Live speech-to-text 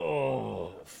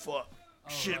fuck. Oh,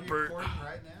 Shit, are you Bert. recording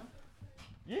right now?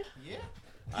 Yeah. Yeah.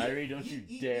 Irie, don't you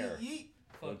dare.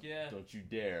 Fuck yeah. Don't you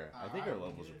dare. I think our Alright,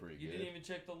 levels are pretty You good. didn't even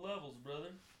check the levels, brother.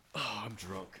 Oh, I'm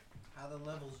drunk. How the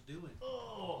levels doing?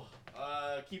 Oh,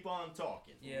 keep on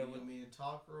talking. Yeah, You with want me to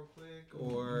talk real quick,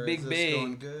 or Big is this big.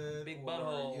 going good? Big or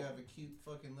butthole. You have a cute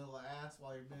fucking little ass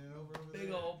while you're bending over big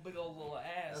there. old little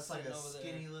ass. That's like a sitting over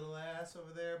skinny there. little ass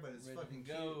over there, but it's Ready fucking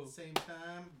to cute go. at the same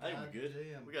time. I think we're good.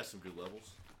 Damn. We got some good levels.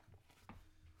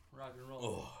 Rock and roll.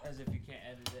 Oh. As if you can't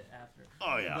edit it after.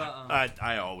 Oh, yeah. But,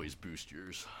 I always boost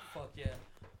yours. Fuck yeah.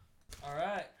 All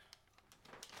right.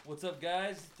 What's up,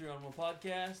 guys? 3 on 1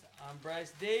 podcast. I'm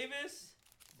Bryce Davis.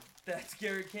 That's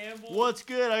Garrett Campbell. What's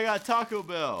good? I got Taco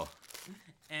Bell.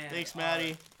 And Thanks,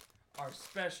 Maddie. Our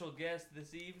special guest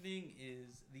this evening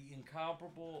is the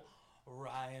incomparable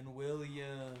Ryan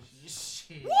Williams.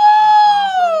 Shit. Woo!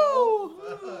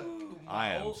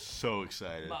 I am so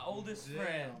excited. My oldest Damn.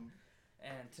 friend.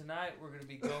 And tonight we're going to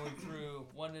be going through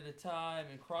one at a time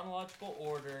in chronological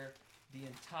order the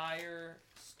entire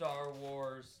Star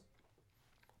Wars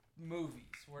movies.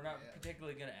 We're not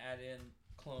particularly going to add in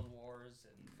Clone Wars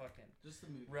and fucking Just the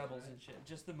movie. Rebels right? and shit.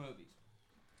 Just the movies.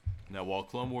 Now, while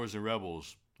Clone Wars and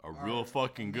Rebels are real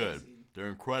fucking good, amazing. they're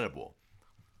incredible.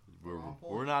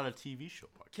 We're not a TV show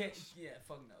Can't, podcast. yeah,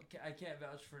 fuck no. I can't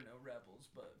vouch for no Rebels,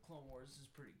 but Clone Wars is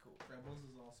pretty cool. Rebels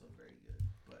is also very good,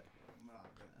 but I'm not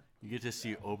gonna. You get to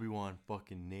see Obi-Wan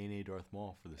fucking Nene Darth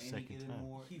Maul for the And second you get time.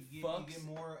 more. He you fucks- get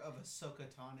more of Ahsoka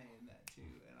Tane in that too,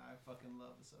 and I fucking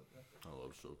love Ahsoka. I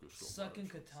love Ahsoka so Sucking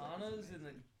much. katanas in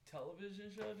the television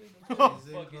show, dude. He's That's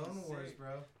in fucking Clone Wars, sick.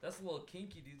 bro. That's a little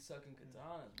kinky, dude. Sucking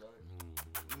katanas,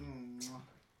 brother. Mm.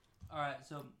 All right,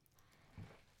 so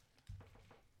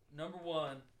number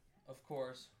one, of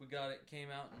course, we got it. Came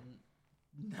out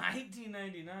in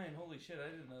 1999. Holy shit, I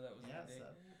didn't know that was Yeah, the date.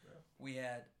 bro. We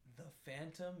had The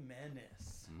Phantom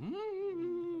Menace. Mm.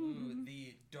 Ooh,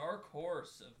 the dark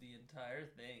horse of the entire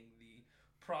thing. The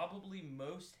probably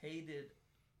most hated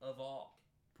of all.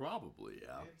 Probably,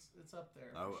 yeah. It's up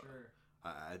there I for w- sure.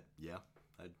 I'd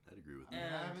agree with I mean, that.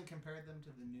 And- I haven't compared them to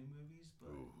the new movies, but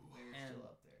Ooh. they're And still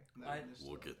up there. That I- one is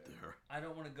We'll still get up there. I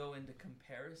don't want to go into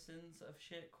comparisons of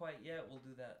shit quite yet. We'll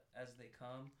do that as they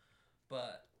come.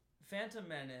 But Phantom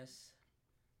Menace,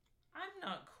 I'm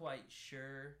not quite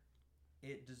sure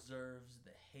it deserves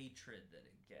the hatred that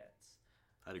it gets.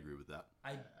 I'd agree with that.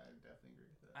 I I definitely agree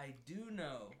with that. I do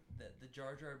know that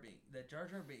Jar Jar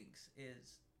Binks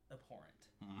is abhorrent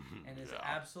and is Yeah.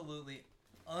 absolutely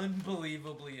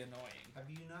unbelievably annoying. Have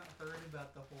you not heard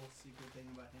about the whole secret thing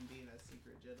about him being a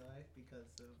secret Jedi because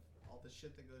of all the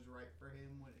shit that goes right for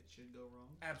him when it should go wrong?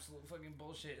 Absolute fucking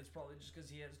bullshit. It's probably just because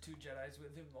he has 2 Jedis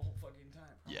with him the whole fucking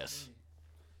time. Yes. Probably.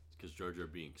 It's because Jar Jar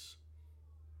Binks.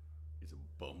 He's a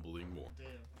bumbling moron.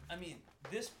 Damn. I mean,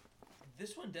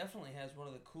 this one definitely has one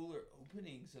of the cooler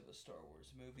openings of a Star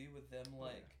Wars movie with them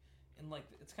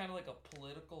it's kind of like a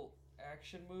political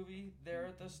action movie there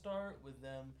at the start with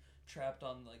them trapped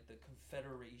on like the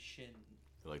Confederation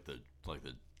Like the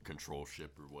control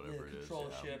ship or whatever it is. control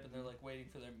yeah. ship, and they're like waiting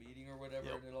for their meeting or whatever,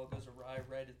 Yep. and it all goes awry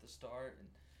right at the start, and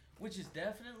which is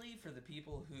definitely for the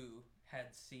people who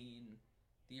had seen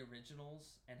the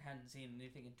originals and hadn't seen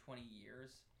anything in 20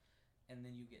 years. And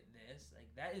then you get this. Like,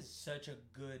 that is such a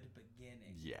good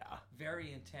beginning. Yeah.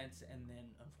 Very intense, and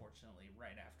then, unfortunately,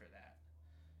 right after that,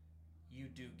 you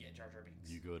do get Jar Jar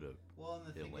Binks. You go to Well, and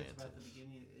the thing is about the Atlantis.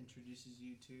 beginning, it introduces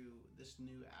you to this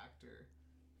new actor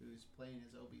who's playing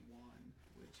as Obi-Wan,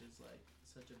 which is like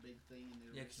such a big thing in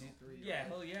the Yeah, 'cause original three. yeah, right?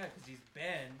 hell yeah, because he's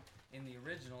Ben in the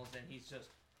originals, and he's just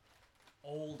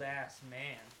old-ass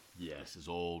man. yes, his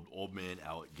old man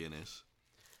Alec Guinness.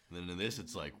 And then in this,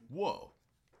 it's like, whoa,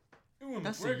 Ewan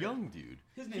that's McGregor. a young dude.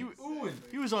 His name's Ewan.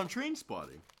 He was on Train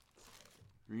Spotting.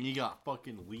 And you got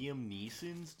fucking Liam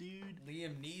Neeson's dude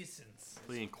Liam Neeson's.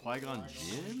 playing Qui-Gon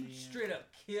Jinn. Straight up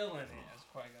killing it as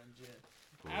Qui-Gon Jinn.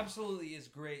 Cool. Absolutely is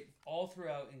great all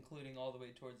throughout, including all the way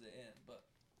towards the end. But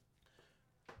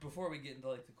before we get into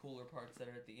like the cooler parts that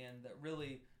are at the end that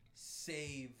really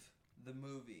save the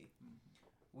movie,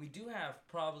 we do have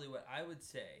probably what I would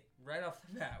say right off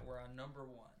the bat. We're on number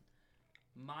 1.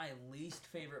 My least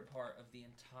favorite part of the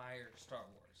entire Star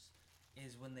Wars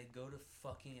is when they go to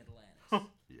fucking Atlantis.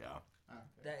 Yeah. Okay.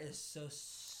 That is so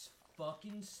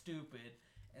fucking stupid.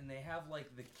 And they have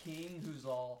like the king who's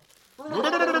all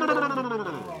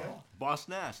Boss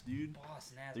Nass, dude.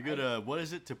 boss Naz. They go to, what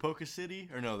is it, Topoka City?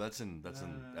 Or no, that's in No,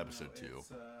 episode 2. It's,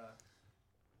 fucking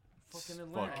Fucking-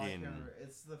 Atlantis. I can't remember.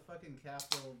 It's the fucking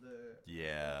capital of the.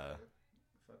 Yeah.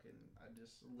 fucking, I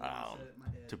just Wow. said it in my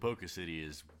head. Tapoka City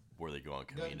is where they go on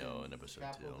Camino Gungans, in episode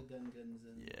capital 2. of the Gungans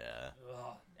and Yeah.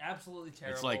 Ugh, absolutely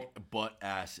terrible. It's like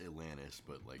butt-ass Atlantis,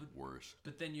 but, like, worse.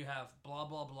 But then you have blah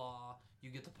blah blah. You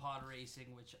get the pod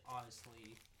racing, which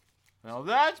honestly, Now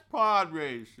that's pod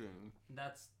racing.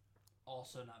 that's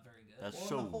also not very good. That's Well,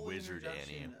 so the whole Wizard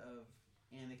introduction Annie. of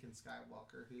Anakin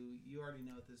Skywalker, who you already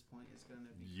know at this point is going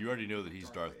to be. You already know that he's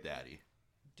Darth Vader. Daddy.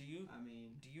 Do you I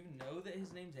mean, do you know that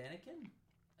his name's Anakin?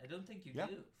 I don't think you Yeah.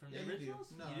 do from yeah, the you do.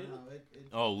 originals. No, you do? no, it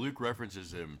Oh, Luke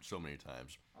references him so many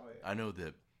times. oh yeah. I know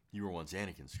that you were once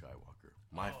Anakin Skywalker,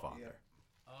 my Oh, father. yeah.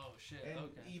 Oh shit. And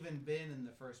okay. even Ben in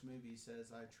the first movie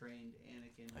says, "I trained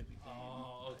Anakin who became."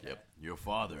 Oh, okay. Yep, your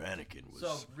father Anakin was.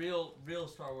 So real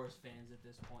Star Wars fans at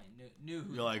this point knew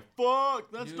who. You're like,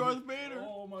 fuck, that's Knew- Darth Vader.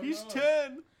 Oh my He's God.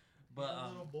 10. but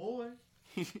little boy.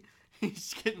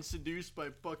 He's getting seduced by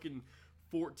fucking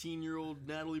 14-year-old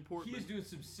Natalie Portman. he's doing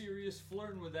some serious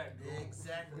flirting with that girl.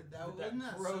 Exactly. That With wasn't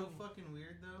that so grown- fucking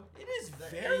weird though. It is The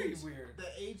very age- weird. The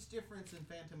age difference in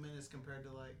Phantom Menace compared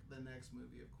to like the next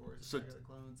movie, of course, So- Attack of the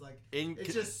Clones, like In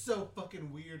it's just so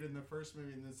fucking weird in the first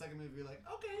movie, and the second movie, you're like,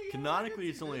 okay. Yeah, canonically, I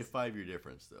it's can see only a this. 5-year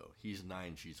difference though. He's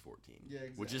 9, she's 14. Yeah,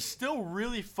 Which exactly. is still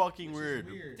really fucking Which is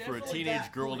weird, weird. for a Definitely teenage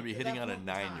that girl to point- be at hitting that on a point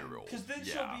in time. 9-year-old. Because then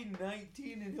yeah. she'll be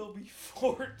 19 and he'll be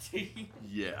 14.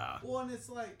 Yeah. Well, and it's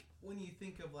like when you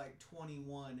think of like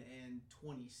 21 and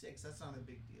 26, that's not a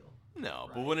big deal. No,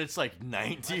 but Right. when it's like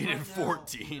 19 Like, and right now,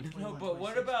 14. 21, No, but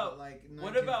what 26, about- like 19,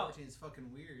 what about- 14 is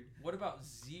fucking weird. What about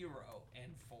 0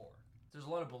 and 4? There's a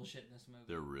lot of bullshit in this movie.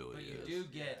 There really But you is.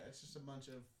 do Yeah, get it's just a bunch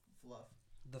of fluff.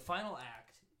 the final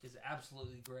act is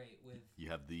absolutely great with You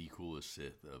have the coolest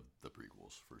Sith of the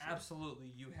prequels, for sure. absolutely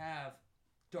you have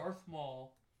Darth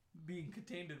Maul being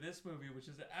contained to this movie, which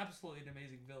is absolutely an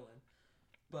amazing villain.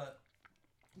 But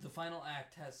the final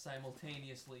act has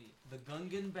simultaneously the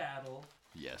Gungan battle,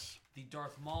 Yes. the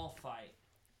Darth Maul fight,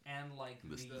 and like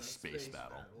The the space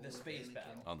battle. the with space Anakin.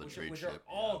 battle On the which, trade which ship, are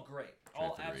all yeah. great, Trade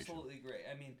all Federation. absolutely great.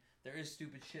 I mean, there is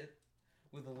stupid shit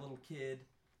with a little kid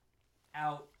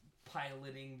out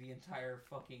piloting the entire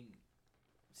fucking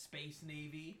space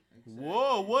navy. Exactly.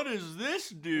 Whoa, what does this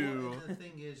do? Well, and the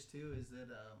thing is too is that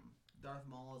Darth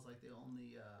Maul is like the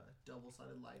only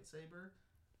double-sided lightsaber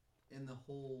in the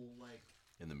whole like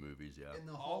In the movies, yeah. in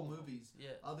the All whole of them. movies. Yeah.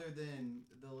 Other than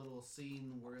the little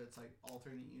scene where it's like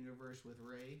alternate universe with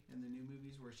Rey in the new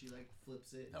movies where she like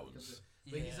flips it. That and was- becomes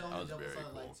but he's the That only was very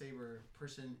double-sided cool. lightsaber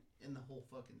person in the whole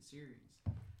fucking series.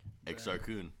 Exar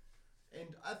Kun. And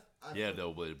I Yeah, thought-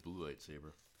 double-bladed blue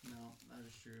lightsaber. No, that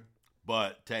is true.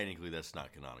 But technically, that's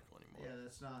not canonical anymore. Yeah,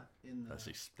 that's not in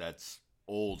the. That's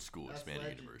old school That's expanded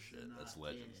Legends universe shit. and That's not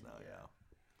Legends canon, now, yeah. yeah.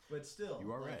 But still,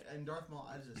 You are like, right. And Darth Maul,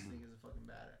 I just think is a fucking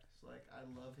badass. Like I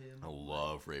love him. I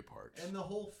love Ray Parks. And the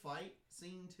whole fight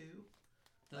scene too.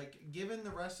 Like given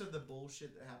the rest of the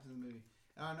bullshit that happens in the movie,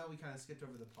 and I know we kind of skipped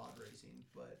over the pod racing,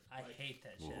 but I like, hate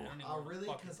that shit. Ooh. I don't even Oh wanna really?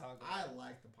 fucking Because talk about I it.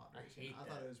 like the pod I racing. hate I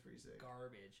thought that. it was pretty sick.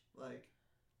 Garbage. Like,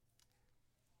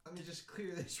 let me just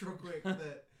clear this real quick.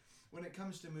 That when it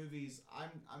comes to movies,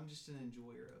 I'm just an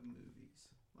enjoyer of movies.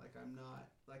 Like I'm not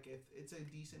like if it's a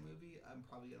decent movie, I'm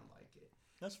probably gonna like it.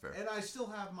 That's fair. And I still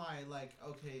have my like,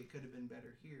 okay, it could have been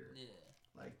better here. Yeah.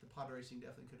 Like the pod racing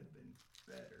definitely could have been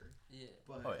better. Yeah.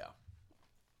 But Oh, yeah.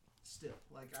 still,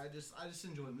 like I just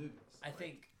enjoy movies. I Like,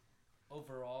 think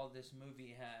overall this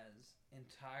movie has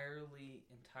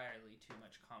entirely too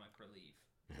much comic relief.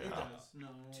 it Yeah. does. No,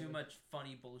 Too much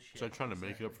funny bullshit. So trying to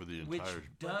make up for the Which entire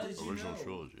But does did you original know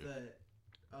trilogy. that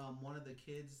one of the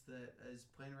kids that is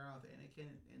playing around with Anakin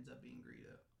ends up being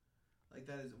Greedo. Like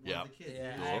that is one Yeah. of the kids.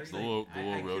 Yeah, It is The little- Greedo. the little- the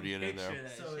little I can Rodian in there. picture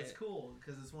that So it's shit. cool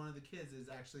because it's one of the kids is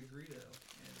actually Greedo,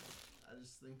 and I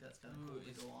just think that's kind of Ooh, cool to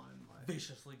it's go on in life.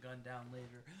 viciously gunned down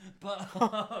later. But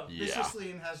Yeah.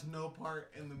 Viciously and has no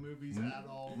part in the movies at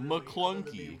all. Really, McClunky. other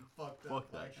than being fucked Fuck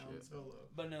up that like Han shit. Solo.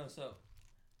 But no, so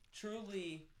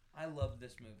truly, I love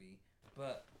this movie.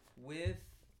 But with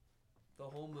the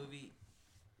whole movie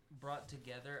brought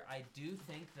together, I do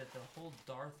think that the whole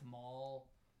Darth Maul,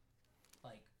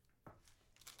 like,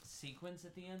 sequence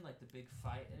at the end, like the big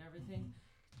fight and everything,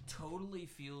 totally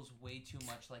feels way too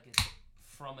much like it's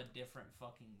from a different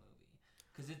fucking movie.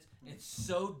 Because it's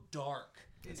so dark.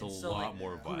 It's a a so, lot like,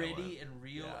 more violent. gritty and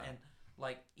real Yeah. and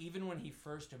like even when he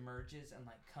first emerges and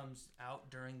like comes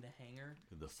out during the hangar,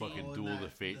 The See, fucking Oh, and Duel of that-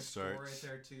 the Fate the score starts. right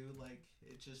there too. Like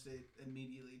it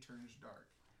immediately turns dark.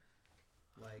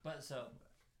 Like but so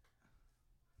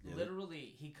Yeah,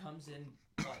 literally he comes in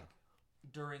like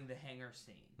during the hangar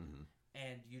scene Mhm.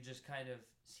 and you just kind of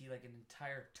see like an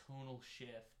entire tonal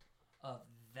shift of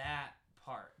that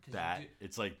part. 'Cause That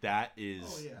it's like that is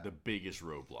Oh, yeah. the biggest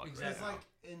roadblock. Exactly. Right It's now. like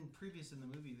in the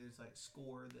movie, there's like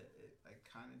score that it like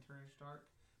kind of turns dark,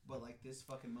 but like this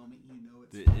fucking moment, you know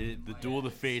it's The Duel of the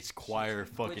it's Fates choir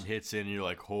shit. fucking hits in, and you're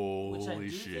like, which I holy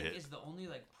do shit. think is the only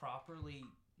like properly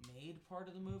made part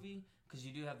of the movie, because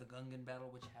you do have the Gungan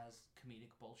battle, which has comedic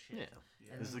bullshit. Yeah.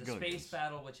 Yeah. And This then is the the space Gungans.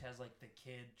 battle, which has like the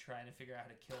kid trying to figure out how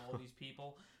to kill all these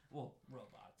people. Well,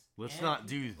 robots. Let's And not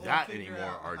do Or that figure anymore,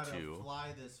 out how to R2.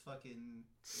 fly this fucking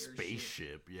airship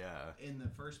Spaceship, yeah. in the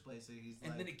first place. So he's And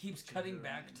like, then it keeps chasing cutting around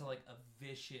back and- to like a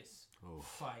vicious Oh.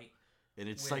 fight. And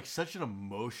it's with- like such an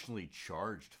emotionally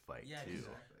charged fight, Yeah, too.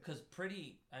 Exactly. Because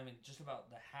just about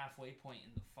the halfway point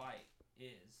in the fight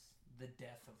is the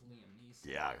death of Liam Neeson.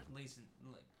 Yeah. At least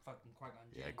in, like fucking Qui-Gon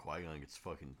Jinn. Yeah, Qui-Gon gets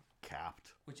fucking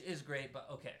capped. Which is great, but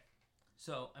okay.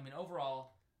 So, I mean,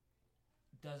 overall,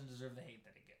 doesn't deserve the hate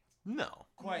that it gets. No.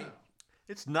 Quite. No.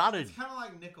 It's not a... It's kind of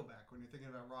like Nickelback when you're thinking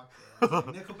about rock bands.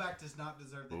 Like, Nickelback does not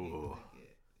deserve the hate Ooh. that they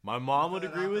get. My mom would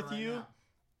Put it agree out with there right you. now.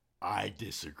 I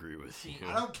disagree with See, you.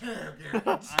 I don't care, Gary.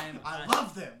 I I'm-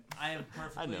 love them. I am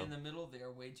perfectly know. in the middle. They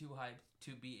are way too hyped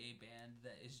to be a band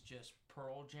that is just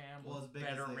Pearl Jam Well, as with big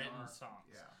better as they written are. songs.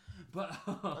 Yeah. But,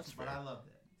 That's But fair. I love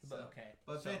them. but So- okay.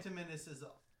 But so, Phantom Menace is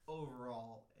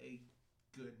overall a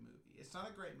good movie. It's not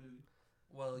a great movie,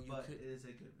 well, you but could it is a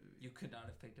good movie. you could not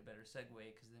have picked a better segue,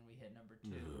 because then we hit number 2,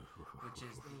 which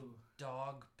is the Ooh.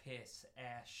 dog piss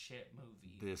ass shit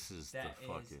movie. This is That the is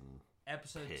fucking...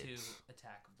 Episode 2, Pits.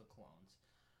 Attack of the Clones,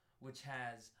 which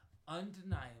has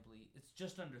undeniably, it's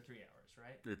just under 3 hours,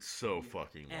 right? It's so Yeah.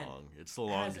 fucking And long. It's the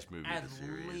longest Has movie of at the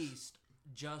series. least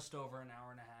just over an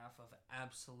hour and a half of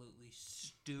absolutely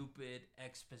stupid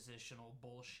expositional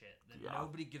bullshit that Yeah.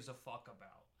 nobody gives a fuck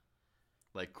about.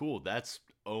 Like, cool, that's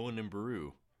Owen and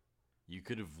Baru. You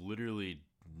could have literally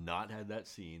not had that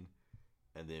scene,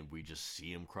 and then we just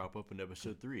see him crop up in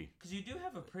episode 3. Because you do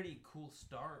have a pretty cool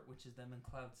start, which is them in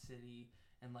Cloud City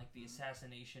and like the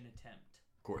assassination attempt.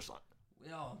 Of course not.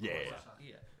 Oh, of Yeah, course.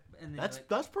 Yeah. And then, That's like,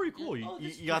 that's pretty cool. Yeah, You, oh, you,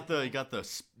 that's you got pretty the you got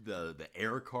the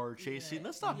air car chase scene.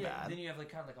 That's not bad. Then you have like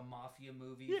kind of like a mafia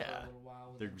movie for Yeah. a little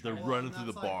while. with They're- them they're trying- running and through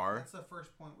the that's like- bar. That's the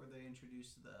first point where they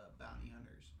introduced the bounty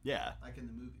hunters, Yeah, like in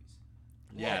the movies.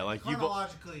 yeah. Like you've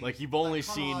chronologically, only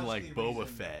seen like chronologically Boba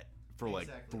reason, Fett for like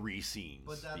Exactly. 3 scenes.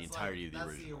 But that's The entirety like, of the that's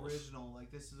originals. the original.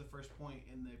 Like this is the first point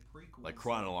in the prequel. Like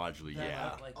chronologically, That,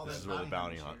 yeah. like, all this the is where the bounty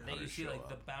bounty hunters hunters that you see show like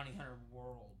the up. bounty hunter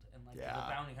world, and like Yeah. the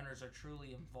bounty hunters are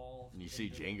truly involved. And you see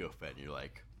in the- Jango Fett, and you're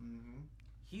like, Mm-hmm.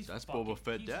 He's That's fucking, Boba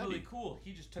Fett he's daddy. really cool.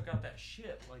 He just took out that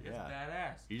ship. Like Yeah.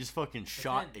 that's badass. he just fucking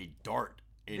shot then- a dart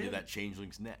into then- that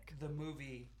changeling's neck. The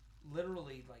movie,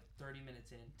 literally like 30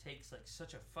 minutes in, takes like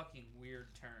such a fucking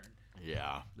weird turn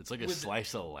Yeah, it's like a With the-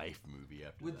 slice of life movie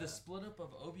after with that. the split up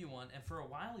of Obi-Wan, and for a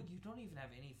while you don't even have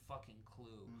any fucking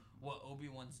clue Mm-hmm. what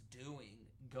Obi-Wan's doing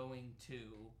going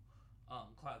to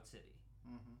Cloud City.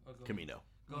 Mm-hmm. Or going, Camino.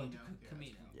 Going to Camino, yeah,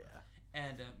 Camino. Yeah,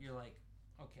 And you're like,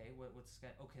 okay, what's this guy?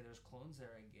 Okay, there's clones there,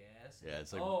 I guess. yeah.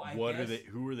 It's like, Oh, I what are guess- they?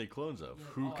 Who are they clones of? You're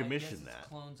like, Who oh, I guess commissioned it's that?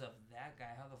 Clones of that guy.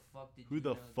 How the fuck did Who you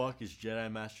the know fuck that? is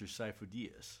Jedi Master Sifo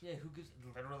Dyas? Yeah, who gives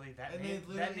literally that And name? they That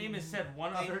literally- name is said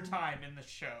one they- other time in the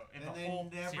show, in And the they whole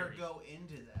never series. go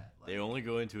into that. Like, They only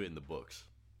go into it in the books.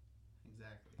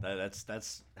 exactly.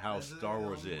 That's how That's the Star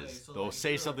Wars only way. is. So, They'll like, say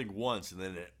you're- something once and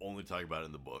then they only talk about it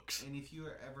in the books. And if you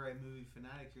are ever a movie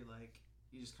fanatic, you're like,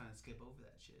 you just kind of skip over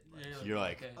that shit. Like, Yeah, You're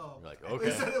like, okay. oh, You're like, They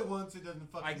okay. said it once, it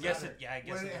doesn't fucking I guess matter. it. Yeah, I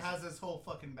guess When it it doesn't- has this whole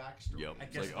fucking backstory. Yep. I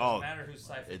It's guess like, it oh, doesn't matter who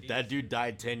Sifo that dude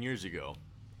died 10 years ago.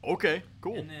 Okay,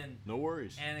 cool. And then No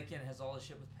worries. Anakin has all the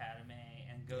shit with Padme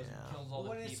and goes Yeah. and kills all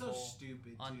Well, the it's so people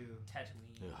stupid on too.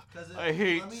 Tatooine. Ugh. Because I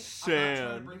hate I'm not trying to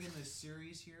sand. bring in this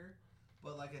series here,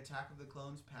 but like Attack of the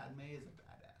Clones, Padme is a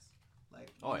badass. Like,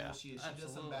 you Oh, know, yeah. she does some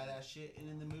Absolutely. badass shit, and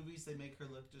in the movies they make her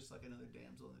look just like another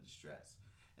damsel in distress,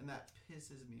 and that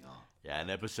pisses me off. Yeah,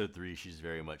 in episode 3, she's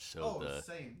very much so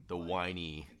Same. the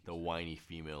Like, whiny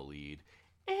female lead.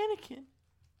 Anakin,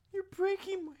 you're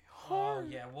breaking my Oh heart.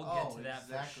 yeah, we'll Oh, get to that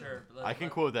exactly. for sure. But I can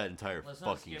quote that entire let's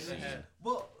not fucking skip scene. ahead.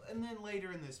 Well, and then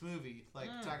later in this movie, like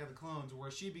Mm. Attack of the Clones,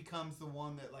 where she becomes the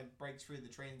one that like breaks free the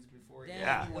trains before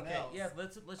Yeah. anyone Okay, else. yeah.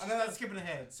 Let's I just know that's skipping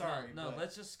ahead. Sorry. No, but-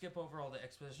 let's just skip over all the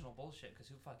expositional bullshit because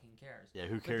who fucking cares? Yeah,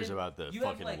 who But cares then about the you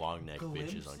have, fucking like, long neck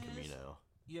bitches on glimpses. Camino?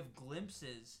 You have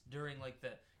glimpses during like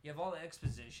you have all the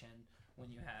exposition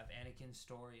when you have Anakin's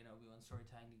story and Obi-Wan's story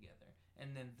tying together,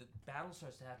 and then the battle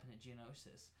starts to happen at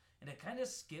Geonosis, and it kind of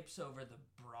skips over the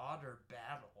broader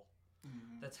battle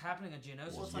Mhm. that's happening at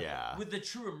Geonosis. Well, like, yeah. with the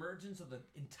true emergence of the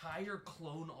entire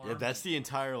clone army. Yeah, that's the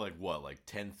entire, like, what, like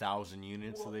 10,000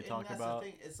 units Well, that they and talk that's about?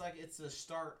 The thing. It's like it's the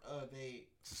start of a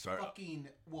to start fucking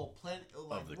planet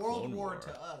like the World Clone War War.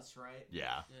 to us, right?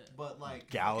 yeah, But like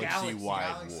galaxy-wide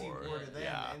Galaxy war. War to them,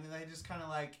 Yeah. and then they just kind of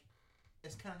like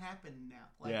it's kind of happened now.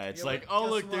 Like, yeah, it's yo, like, guess oh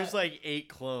look, what? there's like 8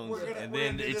 clones, we're and gonna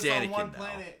then do it's this on Anakin one now.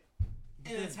 planet,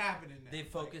 and it's happening now. They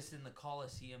focused in the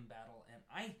Colosseum battle, and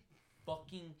I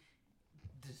fucking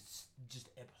just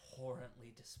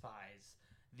abhorrently despise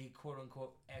the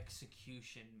quote-unquote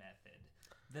execution method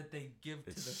that they give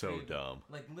to It's the so Fremen. dumb.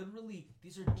 Like, literally,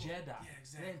 these are Jedi. yeah,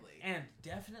 exactly. And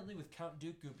definitely with Count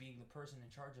Dooku being the person in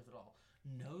charge of it all,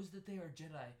 knows that they are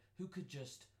Jedi who could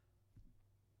just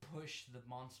push the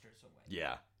monsters away.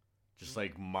 Yeah, just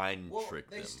like mind Well, trick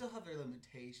they them. still have their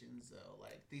limitations though.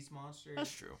 Like these monsters.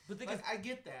 That's true. But they Like I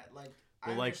get that. Like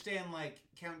Well, I like- understand. Like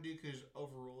Count Dooku's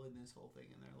overruling this whole thing,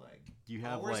 and they're like, You oh,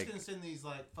 have we're like just gonna send these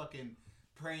like fucking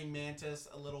praying mantis,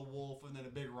 a little wolf, and then a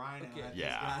big rhino Okay. at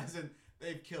Yeah. these guys, and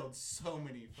they've killed so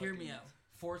many. Hear me fucking- out.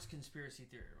 Force conspiracy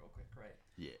theory, real quick, right?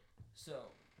 Yeah.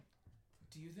 So,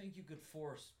 do you think you could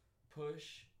force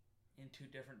push in 2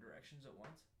 different directions at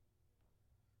once?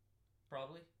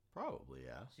 Probably. probably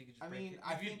yeah. So you could just I break mean, it.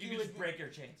 I you think could you just would- break your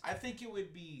chains. I think it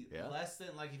would be Yeah. less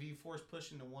than like if you force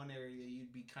push into one area,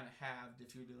 you'd be kind of halved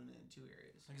if you're doing it in 2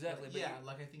 areas. Exactly, But but yeah,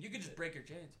 like I think You could just break your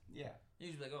chains. Yeah. You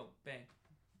could just be like, oh, bang.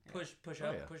 Yeah. Push Oh,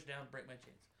 up, yeah. push down, break my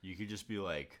chains. You could just be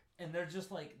like, And they're just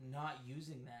like not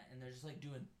using that, and they're just like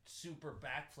doing super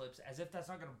backflips as if that's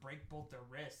not gonna break both their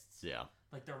wrists. yeah,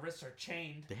 Like their wrists are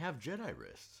chained. they have Jedi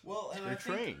wrists. Well, and They're I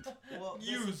think, trained. Well, that's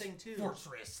the Use thing too. force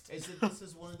wrist. Is that this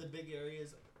is one of the big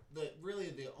areas that really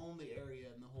the only area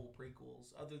in the whole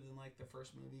prequels, other than like the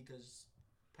first movie, because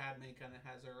Padme kind of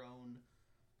has her own,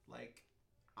 like,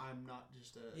 I'm not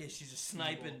just a. Yeah, she's just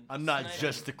sniping. I'm not sniping.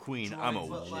 just the queen. I'm a droids,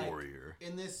 but, like, warrior.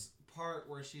 In this part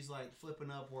where she's like flipping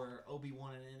up, where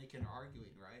Obi-Wan and Anakin are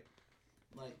arguing, right?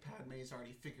 Like Padme's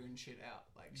already figuring shit out.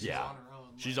 Like she's Yeah. on her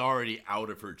own. She's like, already out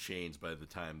of her chains by the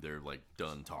time they're like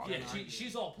done talking. Yeah,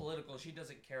 she's all political. She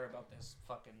doesn't care about this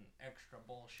fucking extra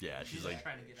bullshit. Yeah, she's like-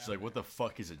 trying to get She's out like, of what there. the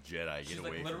fuck is a Jedi? Get She's away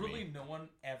like, from literally, me. no one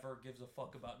ever gives a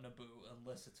fuck about Naboo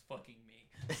unless it's fucking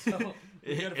me. So,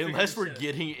 we gotta figure Unless this we're shit out.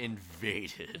 getting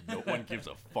invaded, no one gives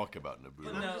a fuck about Naboo.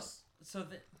 And I'm No. just- So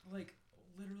that, like,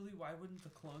 literally, why wouldn't the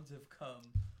clones have come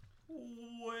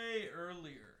way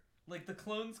earlier? Like the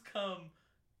clones come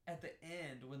at the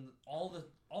end when all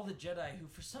the Jedi who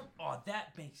for some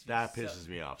that makes me That so, pisses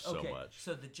me off so okay, much.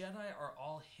 So the Jedi are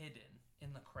all hidden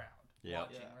in the crowd Yeah.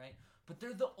 watching, Yeah. right? But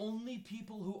they're the only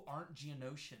people who aren't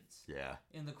Geonosians Yeah.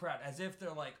 in the crowd, as if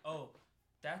they're like, oh,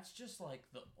 that's just like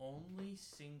the only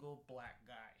single black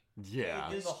guy. Yeah.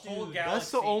 In This the whole dude- galaxy.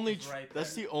 That's the only. is right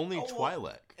That's there. the only Oh, well,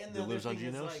 Twi'lek And that the lives other on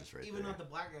thing is, Geonosis like, right even there. not the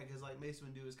black guy, because like Mace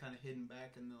Windu is kind of hidden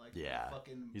back in the like Yeah.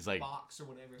 fucking He's like- box or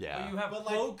whatever. Yeah. Well, you have But,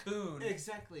 Plo Koon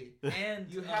Exactly. and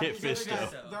You have Kit these other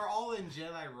Fisto. guys. They're all in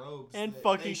Jedi robes. And that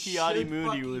fucking they Ki-Adi should Mundi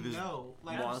fucking with his know.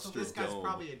 Like, monster so this guy's dome.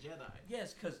 probably a Jedi.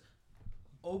 Yes, because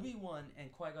Obi-Wan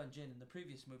and Qui-Gon Jinn in the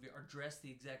previous movie are dressed the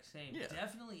exact same. Yeah.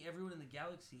 Definitely everyone in the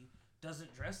galaxy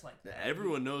doesn't dress like that.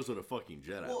 Everyone knows what a fucking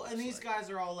Jedi. Well, looks and these like. guys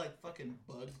are all like fucking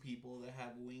bug people that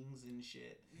have wings and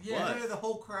shit. Yeah. And they're the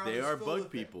whole crowd. They is are filled bug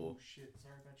with people. Oh shit!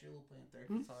 Sorry about your little plant there.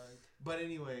 Sorry. But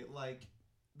anyway, like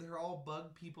they're all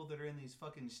bug people that are in these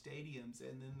fucking stadiums,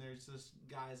 and then there's just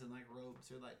guys in like robes.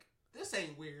 They're like, this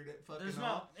ain't weird at fucking There's all.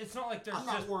 not. It's not like there's I'm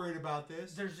not just worried about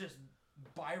this. there's just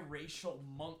biracial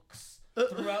monks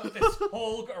throughout this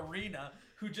whole arena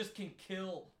who just can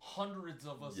kill hundreds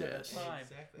of us Yes. at a time.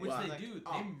 Exactly. Which Wow. they Like, do.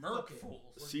 oh, They murk fuck it.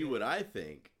 fools. We're See good. what I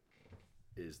think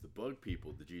is the bug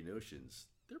people, the Geonosians.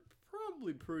 They're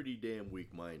probably pretty damn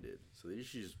weak-minded, so they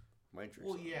just use mind tricks.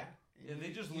 Well, on yeah. them. Yeah,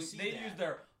 they just You see they that. use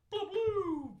their blue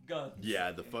blue guns.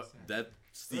 Yeah, the Exactly.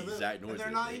 that's the They're exact noise. They're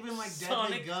they not make. even like deadly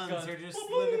Sonic guns. guns. They're just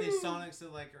Woo-hoo! literally sonics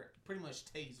that like are pretty much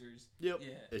tasers. Yep.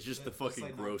 Yeah. It's just the That's fucking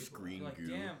like not gross people. green You're like,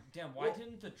 goo. damn, why Well-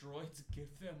 didn't the droids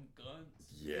give them guns?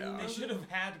 Yeah. They should have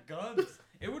had guns.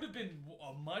 It would have been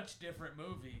a much different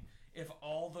movie if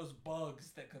all those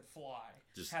bugs that could fly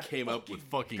Just had came up with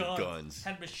fucking guns.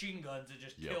 had machine guns and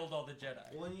just Yep. killed all the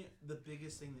Jedi. The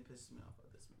biggest thing that pisses me off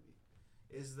about this movie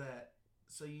is that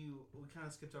we kind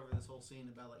of skipped over this whole scene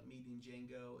about like meeting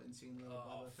Jango and seeing little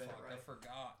Oh Boba Fett, fuck! I right?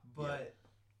 forgot. But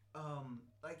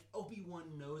like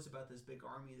Obi-Wan knows about this big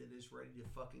army that is ready to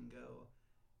fucking go,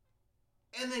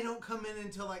 and they don't come in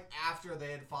until like after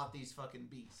they had fought these fucking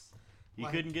beasts. He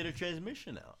Like- couldn't get a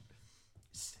transmission out.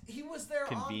 He was there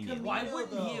Convenient. on Camino, Why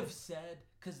wouldn't though. he have said?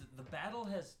 Because the battle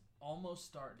has almost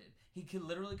started. He could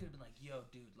been like, "Yo,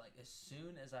 dude, like as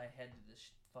soon as I head to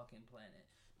this fucking planet,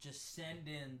 just send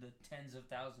in the tens of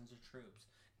thousands of troops,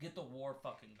 get the war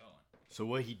fucking going." So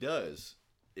what he does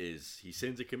is he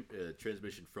sends a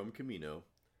transmission from Camino,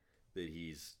 that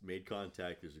he's made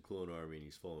contact. There's a clone army, and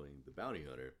he's following the bounty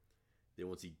hunter. Then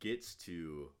once he gets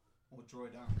to Droid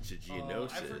Army.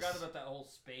 Geonosis, I forgot about that whole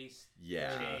space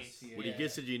chase. When he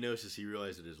gets to Geonosis, he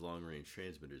realizes that his long-range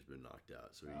transmitter's been knocked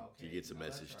out. So he gets a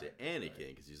message to Anakin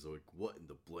because he's like, "What in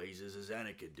the blazes is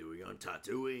Anakin doing on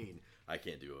Tatooine?" I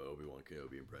can't do an Obi-Wan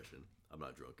Kenobi impression. I'm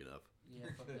not drunk enough. Yeah,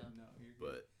 fuck no. No, you're good.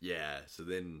 But yeah, so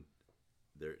then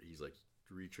he's like,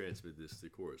 retransmit this to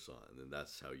Coruscant, and then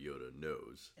that's how Yoda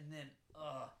knows. And then,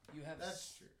 you have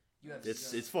That's true. You have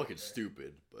It's fucking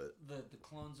stupid, but the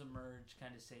clones emerge,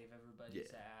 kind of save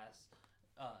everybody's ass.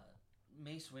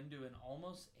 Mace Windu, in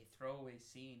almost a throwaway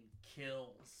scene,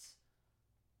 kills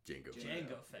Jango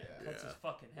Fett. Yeah. Cuts his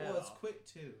fucking head Well, it's off. quick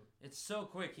too. It's so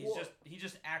quick. He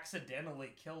just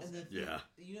accidentally kills And him. Yeah.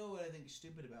 You know what I think is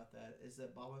stupid about that is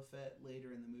that Boba Fett later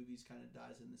in the movies kind of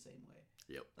dies in the same way.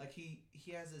 Yep. Like he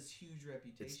has this huge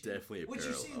reputation. It's definitely a which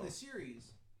parallel. you see in the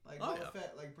series. Like Boba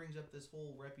Fett like brings up this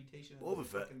whole reputation of Boba a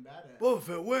Fett. fucking badass. Boba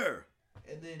Fett, where?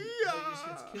 And then he just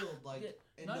gets killed like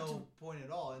at not no point at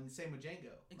all. And same with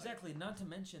Jango. Exactly. Not to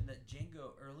mention that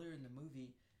Jango earlier in the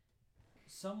movie,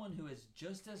 someone who is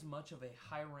just as much of a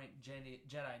high-ranked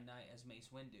Jedi Knight as Mace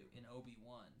Windu in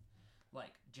Obi-Wan.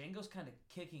 Like, Jango's kind of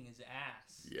kicking his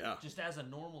ass. Yeah. Just as a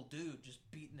normal dude, just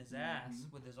beating his ass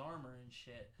with his armor and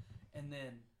shit. And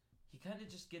then he kind of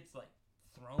just gets, like,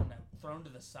 thrown to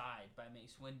the side by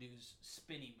Mace Windu's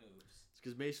spinny moves. It's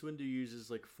because Mace Windu uses,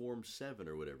 like, Form 7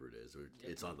 or whatever it is. Or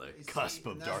it's on the You cusp see,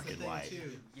 of that's dark the and thing, light.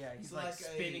 too. Yeah, he's It's like like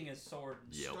spinning his sword.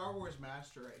 And Yep. Star Wars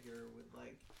master right here would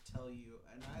like tell you,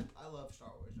 and I love Star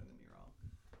Wars. Don't get me wrong.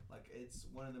 Like it's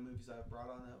one of the movies I brought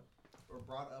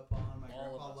up on. My All of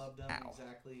grandpa us. loved them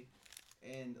exactly,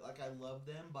 and like I love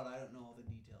them, but I don't know all the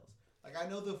details. Like I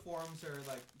know the forms are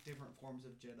like different forms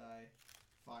of Jedi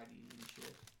fighting and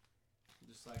shit.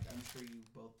 Just like I'm sure you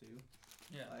both do.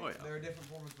 Yeah. Like, there are different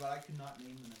forms, but I could not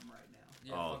name them right now.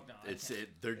 Yeah, fuck no, I can't.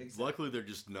 They're Exactly. luckily they're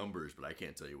just numbers, but I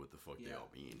can't tell you what the fuck they Yeah. all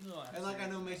mean. No, And like I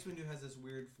know absolutely. Mace Windu has this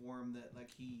weird form that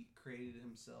like he created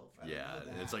himself. I don't Yeah,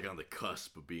 know and it's that. like on the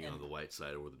cusp of being And- on the light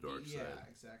side or the dark yeah, side.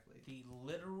 exactly. The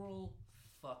literal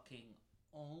fucking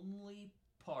only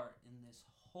part in this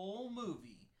whole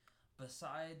movie,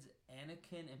 besides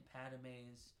Anakin and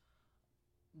Padme's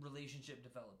relationship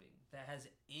developing, that has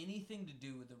anything to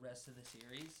do with the rest of the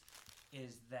series,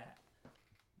 is that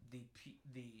the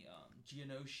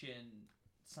Geonosian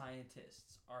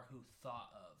scientists are who thought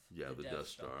of the Death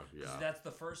Star. 'Cause Yeah. that's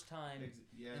the first time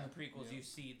Yeah, in the prequels yeah. you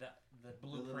see the The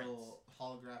blueprints. little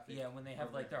holographic. Yeah, when they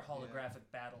have like their program, holographic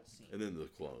battle scene. And then the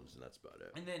clones, and that's about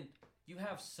it. And then you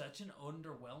have such an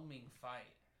underwhelming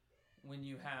fight when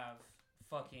you have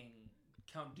fucking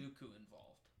Count Dooku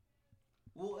involved.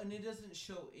 Well, and it doesn't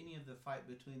show any of the fight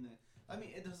between the. I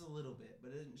mean, it does a little bit,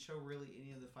 but it didn't show really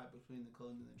any of the fight between the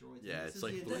clones and the droids. Yeah, And it's this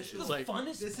like is the the- initial, it's like-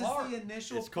 funnest this part. is the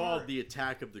initial. It's called part. the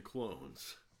Attack of the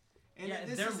Clones. And yeah,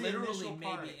 this they're is the literally initial maybe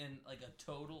part. in like a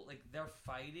total, like they're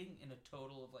fighting in a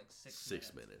total of like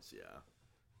 6 minutes, yeah.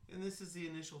 And this is the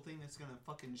initial thing that's gonna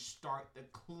fucking start the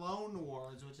Clone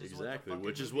Wars, which is Exactly, what the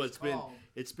which is fucking what's movie's called.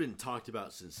 it's been talked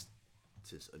about since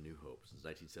A New Hope, since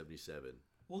 1977.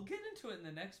 We'll get into it in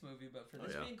the next movie, but for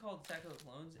this yeah. being called Attack of the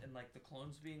Clones and like the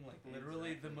clones being like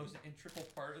literally the most integral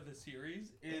part of the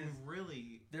series is And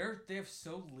really, they have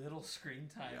so little screen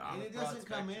time. Yeah. and in it the broad doesn't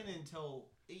come in spectrum. until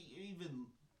even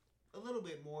a little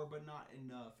bit more, but not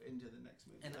enough into the next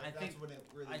movie. And Like, I that's think- when it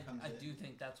really comes I in. do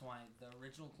think that's why the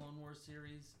original Clone Wars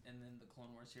series and then the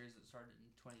Clone Wars series that started in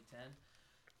 2010,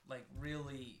 like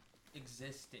really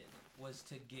existed was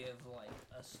to give like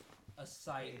a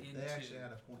sight They into actually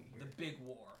had a point here. the big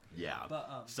war. Yeah, But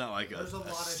it's not like a There's a lot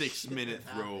of 6-minute shit that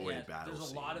happened. throwaway yeah, battle there's a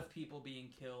scene. lot of people being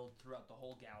killed throughout the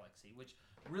whole galaxy, which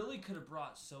really could have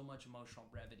brought so much emotional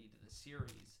brevity to the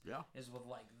series. Yeah. Is with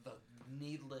like the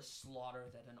needless slaughter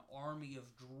that an army of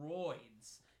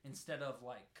droids, instead of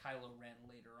like Kylo Ren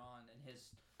later on and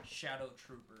his shadow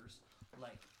troopers,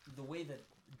 like the way that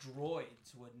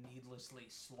droids would needlessly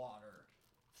slaughter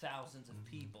thousands of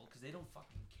people because they don't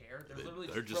fucking care. They're literally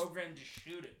they're just just- programmed to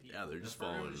shoot at people. Yeah, they're just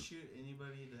They're following. to shoot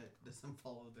anybody that doesn't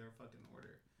follow their fucking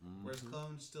order. Mhm. Whereas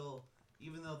clones still,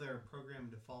 even though they're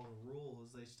programmed to follow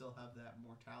rules, they still have that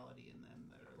mortality in them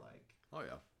that are like, Oh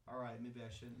yeah, all right, maybe I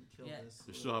shouldn't kill Yeah. this.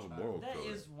 They still little have a moral child." That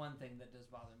code. is one thing that does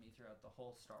bother me throughout the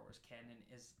whole Star Wars canon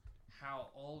is how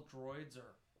all droids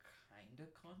are kind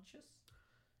of conscious.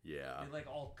 yeah. They like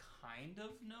all kind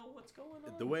of know what's going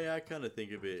on. The way I kind of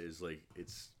think of it is like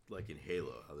it's like in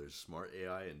Halo, how there's smart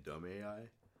AI and dumb AI.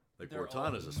 Like They're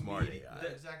Cortana's all a smart medi- AI. Yeah,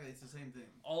 exactly, it's the same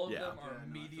thing. all of Yeah. them are Yeah, no, I feel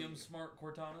medium you. smart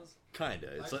Cortanas. Kinda.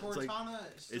 It's Like like,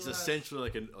 Cortana still it's has- essentially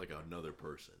like another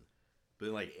person. But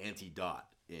then like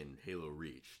Anti-Dot in Halo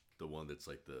Reach, the one that's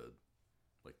like the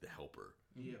helper.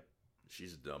 Yeah.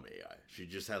 She's a dumb AI. She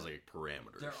just has like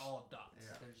parameters. They're all dots.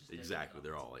 Yeah. Exactly.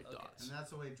 They're all like dots. And that's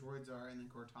the way droids are, and then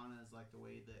Cortana is like the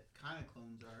way that kind of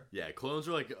clones are. Yeah, clones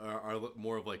are like are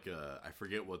more of like a, I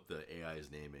forget what the AI's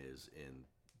name is in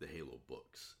the Halo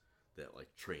books that like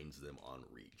trains them on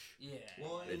Reach. Yeah.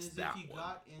 Well, and It's if that you one.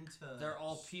 got into, They're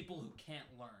all people who can't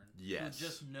learn. Yes. Who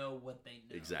just know what they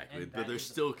know. Exactly, And but that they're is-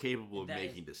 still capable of that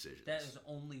making is- decisions. That is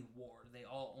only war. They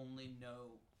all only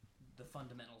know the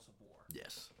fundamentals of war.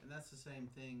 Yes. and that's the same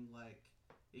thing. Like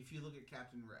if you look at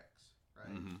Captain Rex,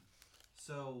 right? Mm-hmm.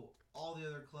 So all the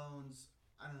other clones.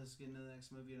 I know this is getting into the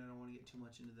next movie, and I don't want to get too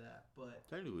much into that, but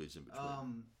Technically, it's in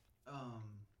between.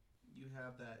 you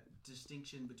have that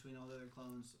distinction between all the other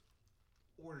clones.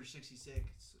 Order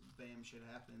 66, bam, shit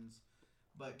happens.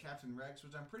 But Captain Rex,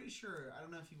 which I'm pretty sure, I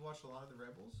don't know if you've watched a lot of the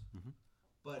Rebels,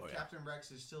 but Oh, yeah. Captain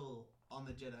Rex is still on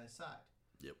the Jedi side.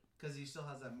 Yep. Because he still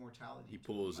has that mortality. He to him.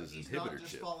 pulls Like, his he's inhibitor not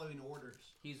just chip. following orders.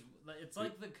 It's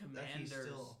like the commanders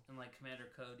still- and like Commander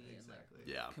Cody Exactly.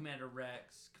 Yeah. and like Commander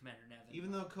Rex, Commander Nevin.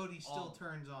 Even though Cody still All-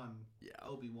 turns on Yeah.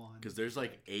 Obi-Wan. Because there's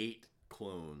like 8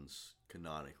 clones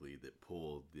canonically that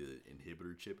pull the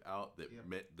inhibitor chip out that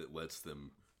that lets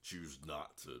them choose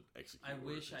not to execute. I Order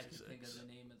wish I could 66. think of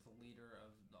the name of the leader of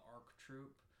the ARC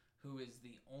troop, who is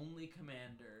the only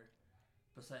commander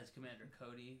besides Commander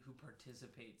Cody who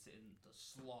participates in the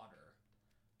slaughter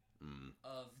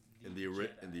of the in the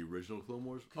Jedi. in the original Clone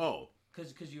Wars. Oh,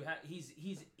 Because you have he's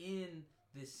in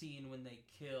the scene when they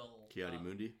kill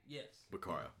Ki-Adi-Mundi, Yes,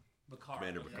 Bakara, Bakara.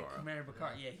 Commander Yeah, Bakara. Commander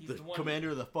Bakara. Yeah, he's the the one. commander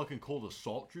of the fucking cold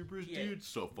assault troopers, Yeah. dude.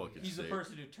 So fucking He's sick. the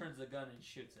person who turns the gun and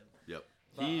shoots him. Yep.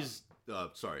 But- He's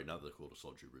sorry, not the cold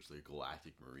assault troopers. The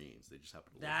Galactic Marines. They just happen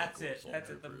to look That's like it. cold assault That's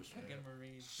it. The troopers. fucking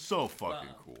Marines. So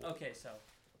fucking cool. Okay, so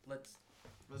let's.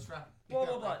 Let's wrap.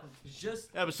 Blah.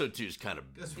 Just Episode 2 is kind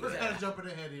of Because we're kind of jumping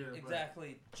ahead here.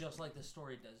 exactly just like the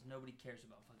story does. Nobody cares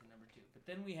about fucking number 2. But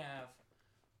then we have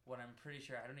what I'm pretty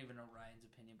sure, I don't even know Ryan's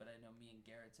opinion, but I know me and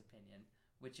Garrett's opinion,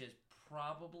 which is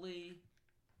probably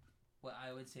what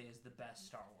I would say is the best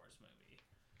Star Wars movie,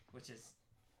 which is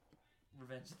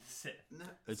Revenge of the Sith.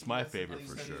 It's my favorite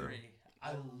for Episode sure. 3.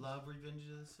 I love Revenge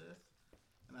of the Sith,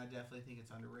 and I definitely think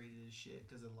it's underrated as shit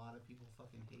because a lot of people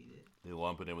fucking hate it. They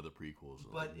lump it in with the prequels.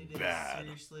 But it is bad.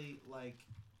 seriously like,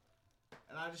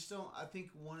 and I just don't. I think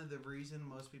one of the reason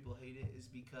most people hate it is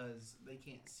because they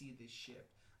can't see this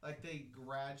shift. Like they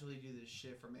gradually do this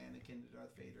shift from Anakin to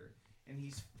Darth Vader, and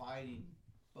he's fighting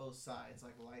both sides,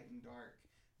 like light and dark,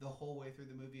 the whole way through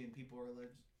the movie. And people are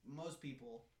most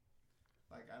people.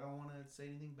 Like, I don't want to say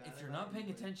anything bad. If you're about not paying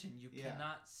anybody. attention, you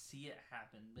cannot see it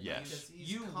happen. But Yes. Because he's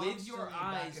you with your constantly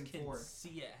back eyes and can forth.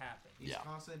 see it happen. He's Yeah.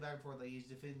 constantly back and forth. Like he's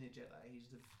defending the Jedi.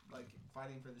 He's like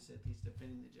fighting for the Sith. He's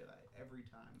defending the Jedi every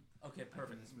time. Okay,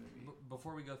 perfect. this movie.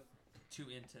 Before we go too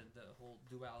into the whole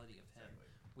duality of him,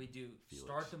 we do Felix.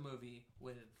 start the movie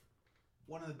with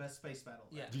One of the best space battles.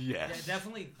 yeah, Yes.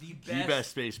 definitely the best, The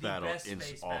best space the battle best in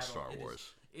space all battle. Star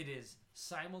Wars. It is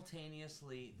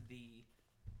simultaneously the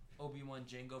Obi-Wan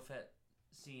Jango Fett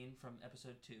scene from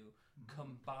Episode 2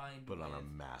 combined But on a with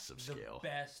massive the scale.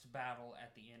 best battle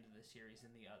at the end of the series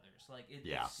and the others. Like it's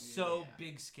Yeah. so Yeah.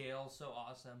 big scale, so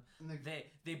awesome. And the-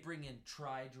 They bring in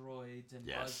tri-droids and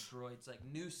Yes. buzz droids, like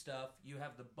new stuff. You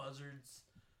have the buzzards.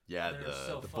 Yeah, They're the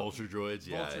so vulture droids.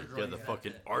 Yeah, Vulture you got the droids,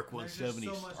 fucking that's it. Arc There's just 170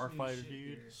 so much new Starfighter, shit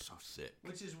dude. here. So sick.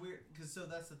 Which is weird, because so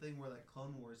that's the thing where like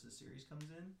Clone Wars, the series comes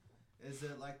in, is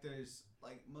that like there's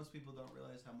like most people don't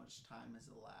realize how much time has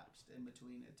elapsed in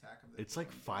between Attack of the It's like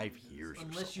Clones 5 and years or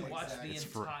Unless you something. watch Exactly. the It's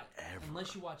entire, forever.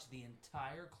 unless you watch the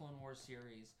entire Clone Wars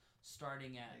series,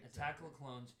 starting at Attack of the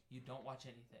Clones, you don't watch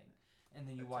anything, and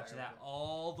then you watch Entire that thing.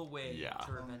 all the way Yeah. to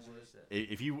Clone Revenge of the Wars.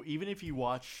 Sith. Even if you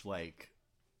watch like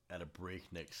at a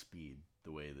breakneck speed,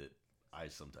 the way that I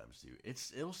sometimes do,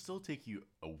 it'll still take you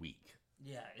a week.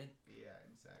 Yeah, Yeah,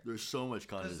 exactly. There's so much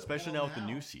content, 'Cause, especially well, now with the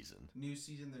now- new season. New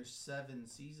season, there's 7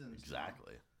 seasons. now.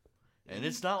 Exactly. And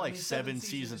it's not I like mean, 7 seasons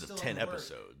seasons are of still 10 in the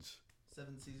works. episodes.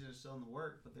 7 seasons are still in the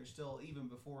work, but they're still even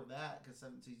before that because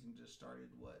 7th season just started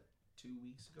 2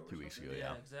 weeks ago? Or 2 weeks something? ago,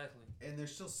 yeah. exactly. And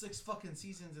there's still 6 fucking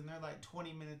seasons, and they're like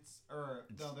 20 minutes, or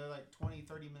no, they're like 20,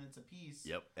 30 minutes a piece.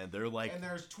 Yep, and they're like, And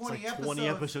there's it's 20 like 20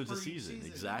 episodes a per each season.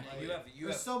 Exactly. You have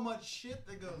There's so much shit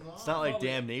that goes on. It's not like Probably-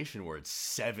 Damnation where it's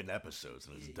 7 episodes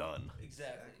and it's done.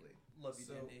 Exactly. Love you,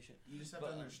 So, Damnation. You just have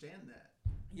But, to understand that.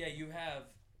 Yeah, you have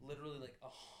literally like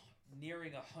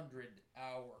nearing 100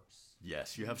 hours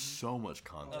Yes, you have so much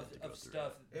content to go of through.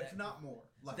 stuff If not more.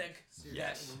 Like, that seriously.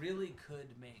 Yes. really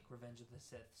could make Revenge of the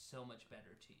Sith so much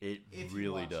better to you. It If you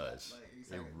really watch does. that, like, It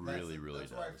exactly. really, really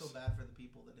That's why I does. feel bad for the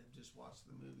people that have just watched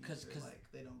the movie. 'Cause- Like,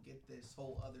 they don't get this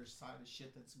whole other side of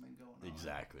shit that's been going on.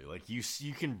 Exactly. Like you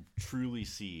can truly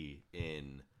see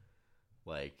in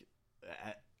like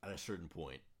at a certain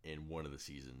point in one of the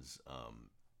seasons,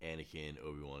 Anakin,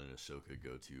 Obi-Wan, and Ahsoka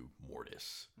go to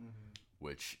Mortis,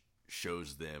 which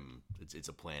shows them it's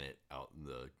a planet out in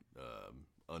the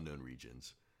unknown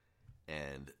regions,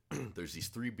 and there's these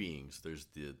three beings. There's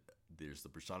the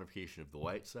personification of the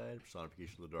light side,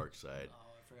 personification of the dark side,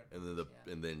 Oh, I forgot.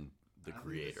 and then the I think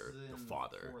creator, this is the in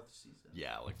father. Fourth season.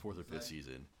 Yeah, like fourth or fifth Right.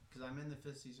 season. Because I'm in the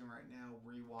fifth season right now,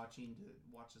 rewatching to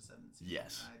watch the seventh season.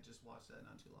 Yes. I just watched that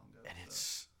not too long ago. And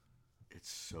so. it's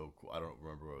so cool. I don't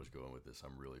remember where I was going with this.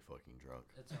 I'm really fucking drunk.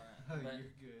 It's alright. Oh, But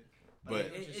you're good. But- I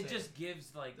get what it you're saying. just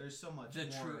gives like There's so much the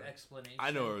more. true explanation.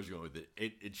 I know where I was going with it.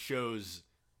 It shows,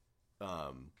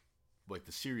 like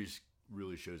the series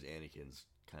really shows Anakin's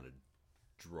kind of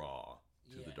draw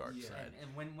to the dark Yeah. side.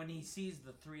 And when he sees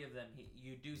the three of them,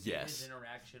 you do see Yes. his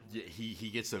interaction with Yeah, he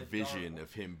gets a The vision Dark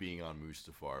of him being on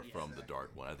Mustafar Yeah, from the exactly.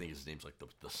 Dark One. I think his name's like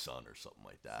the son or something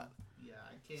like that. Yeah,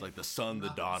 I can't. It's like the son, the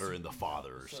not daughter, and the super-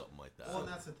 father or So- something like that. Well, and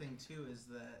that's the thing too, is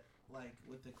that like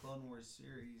with the Clone Wars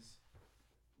series,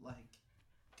 like,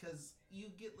 because you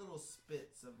get little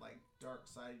spits of like dark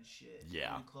side shit.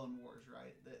 Yeah. In Clone Wars,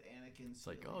 right? That Anakin's. It's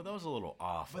like, oh, that was a little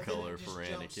off But color then it just for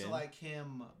jumps Anakin. to like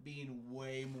him being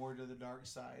way more to the dark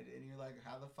side, and you're like,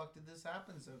 how the fuck did this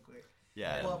happen so quick?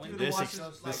 yeah, Well, if you this watch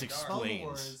those, this like, explains Clone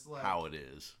Wars, like- how it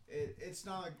is. It's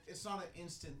not an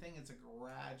instant thing. It's a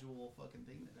gradual fucking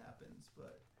thing that happens.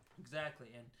 But exactly,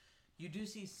 and you do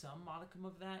see some modicum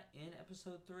of that in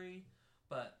Episode 3,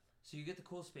 but. So you get the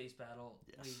cool space battle.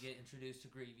 Yes. We get introduced to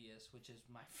Grievous, which is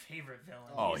my favorite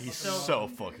villain. Oh, he's so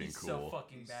fucking he's cool. so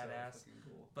fucking he's badass. So fucking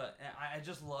cool. But I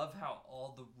just love how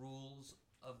all the rules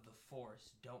of the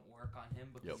Force don't work on him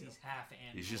because Yep. he's half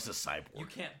android. He's just a cyborg. You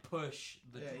can't push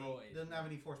the Yeah, droid. he doesn't have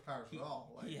any force powers He, at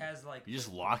all. Like, he has like He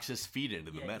just locks his feet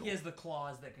into the yeah, metal. he has the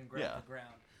claws that can grab Yeah. the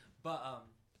ground. But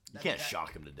You can't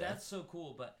shock him to death. That's so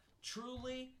cool. But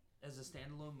truly, as a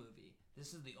standalone movie,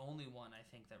 this is the only one I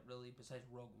think that really, besides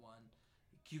Rogue One,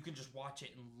 you can just watch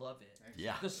it and love it.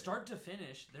 Yeah. Because start to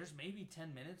finish, there's maybe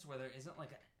 10 minutes where there isn't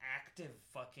like an active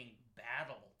fucking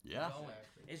battle Yeah. going.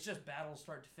 Exactly. It's just battle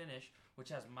start to finish, which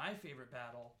has my favorite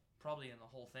battle probably in the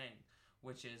whole thing,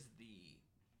 which is the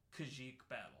Kashyyyk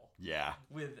battle. Yeah.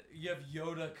 With you have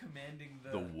Yoda commanding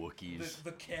The Wookiees.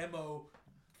 the camo,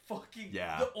 fucking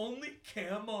Yeah. the only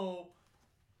camo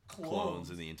Clones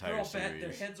in the entire They're all bad. Their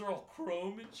series. heads are all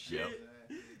chrome and shit. Yep.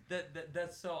 Exactly.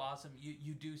 That's so awesome.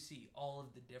 You do see all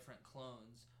of the different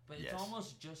clones, but it's Yes.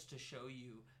 almost just to show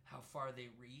you how far they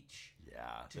reach.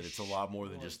 Yeah. To That it's a lot more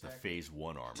than well, just the exactly. Phase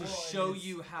 1 armor. To Well, and show it's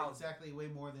you how- exactly way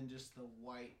more than just the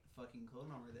white fucking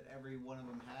clone armor that every one of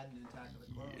them had in Attack of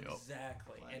the Clones. Yep.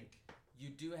 Exactly. And Like, you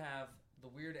do have the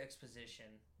weird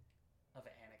exposition of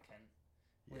Anakin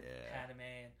with Yeah. Padme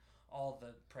and all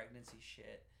the pregnancy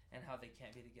shit and how they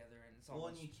can't be together, and it's well,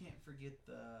 almost and you can't forget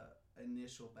the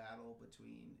initial battle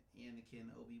between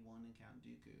Anakin, Obi-Wan, and Count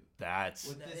Dooku. That's.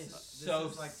 That this is this so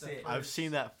is like the sick. I've first-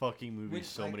 seen that fucking movie When-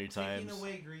 so like, many times. Taking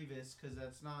away Grievous, because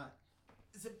that's not.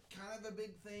 It's a kind of a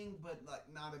big thing, but like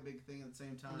not a big thing at the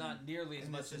same time. not nearly as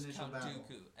in much this as initial Count battle.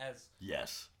 Dooku as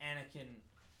Yes. Anakin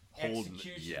Holding-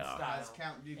 execution yeah. style. As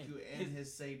Count Dooku and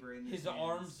his saber in His hands.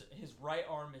 arms, his right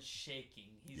arm is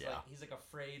shaking. He's Yeah. he's like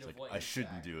afraid It's of like, what I he's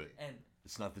shouldn't do it. and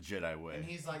It's not the Jedi way. And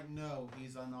he's like, no,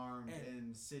 he's unarmed, And-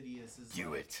 and Sidious is Do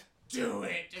like, it. do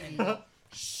it, and he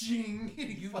shing, and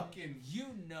he you fucking.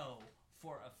 you know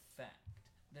for a fact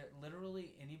that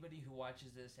literally anybody who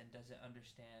watches this and doesn't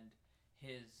understand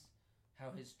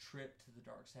how his trip to the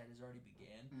dark side has already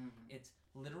began. Mhm. It's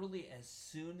literally as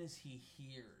soon as he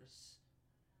hears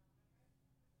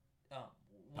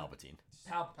Palpatine.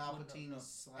 Palpatine and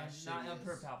slash not Sidious.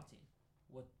 Emperor Palpatine.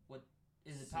 What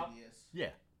is it? Sidious. Yeah.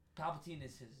 Palpatine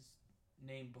is his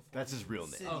name before. That's his real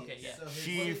name. Sidious. Okay, yeah. So his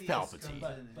Sheev Sidious Palpatine. comes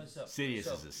But- in but as- so- Sidious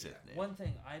so- is his Sith name. One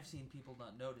thing I've seen people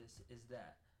not notice is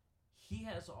that he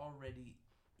has already,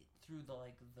 through the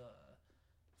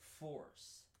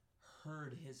Force,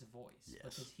 heard his voice Yes.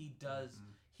 because he does.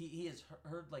 He has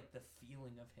heard like the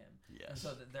feeling of him, and Yes.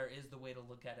 so that there is the way to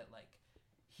look at it. Like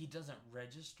he doesn't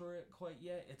register it quite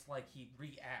yet. It's like he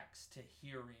reacts to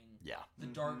hearing Yeah. the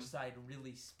Mhm. dark side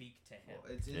really speak to him.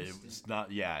 Well, it's instant. It's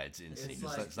not. Yeah. It's insane. It's It's,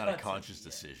 like- it's not a That's- conscious yeah.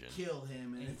 decision. Kill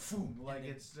him, and And- it, boom, like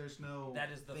then- there's no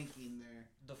that is the thinking there.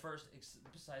 The first,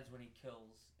 besides when he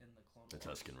kills in the Clone The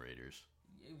Wars. Tusken Raiders.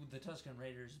 the Tusken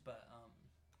Raiders, but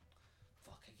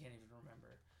fuck, I can't even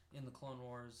remember. In the Clone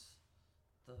Wars,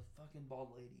 the fucking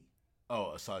bald lady.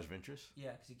 Oh, Asajj Ventress?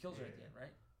 Yeah, because he kills her at the end,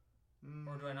 right? Mm,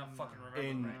 Or do I not fucking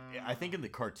remember? Right? I think in the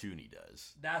cartoon he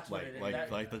does. That's what it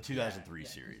is. Like the 2003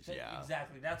 series, yeah.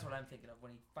 Exactly, that's what I'm thinking of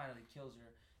when he finally kills her.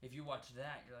 If you watch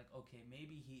that, you're like, okay,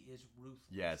 maybe he is ruthless.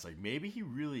 Yeah, it's like maybe he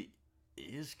really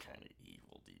is kind of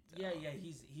evil deep down. Yeah,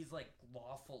 he's like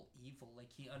lawful evil. Like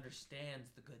he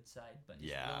understands the good side, but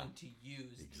he's Yeah. willing to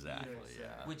use Exactly, the evil,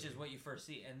 yeah. which is what you first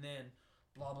see, and then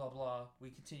blah blah blah. We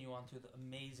continue on through the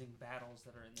amazing battles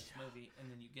that are in this movie,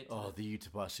 and then you get to the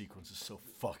Utapau sequence is so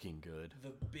fucking good.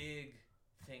 the big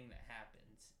thing that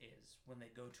happens is when they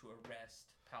go to arrest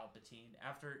Palpatine.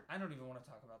 After I don't even want to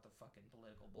talk about the fucking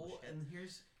political bullshit. Well, and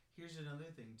here's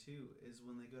another thing too is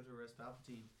when they go to arrest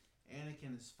Palpatine,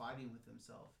 Anakin is fighting with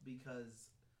himself because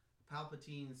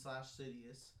Palpatine /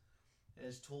 Sidious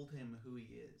has told him who he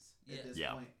is at this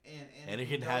point. And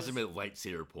Anakin has him at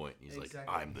lightsaber point. He's exactly. like,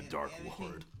 I'm the Dark Anakin,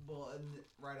 Lord. Well, and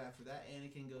right after that,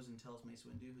 Anakin goes and tells Mace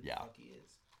Windu who the fuck he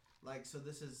is. Like, so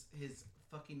this is his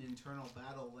fucking internal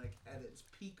battle, like, at its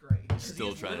peak right here. He's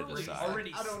still trying to decide.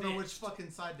 Already I don't know which snitched. fucking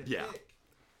side to pick.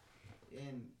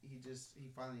 And he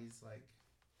finally is like,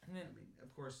 And then, I mean,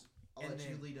 of course, I'll let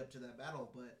you lead up to that battle,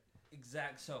 but...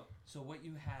 So what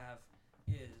you have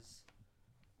is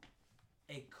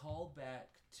a callback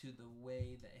to the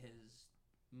way that his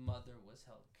mother was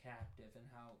held captive and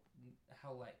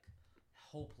how like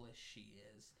hopeless she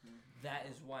is. Mm-hmm. That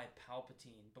is why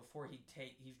Palpatine, before he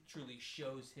truly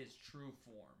shows his true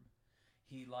form,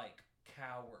 he like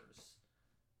cowers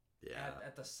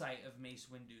at the sight of Mace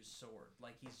Windu's sword.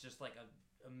 Like he's just like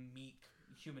a meek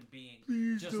human being.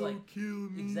 Please just don't like kill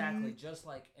me. exactly, just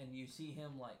like, and you see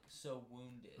him like so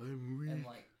wounded, I'm weak. and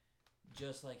like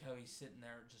just like how he's sitting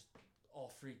there just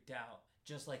all freaked out,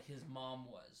 just like his mom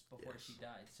was before she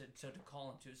died. So to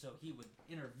call him to, so he would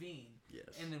intervene. Yes.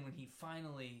 And then when he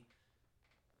finally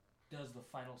does the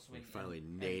final swing, Finally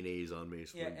nays on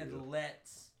Mace Windu. and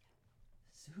lets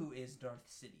who is Darth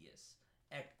Sidious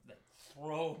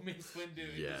throw Mace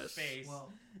Windu in his face.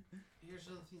 Well, here's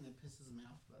the other thing that pisses me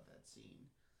off about that scene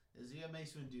is you have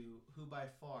Mace Windu, who by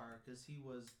far, because he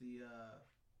was the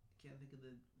I can't think of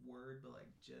the word, but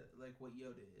like what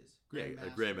Yoda is. A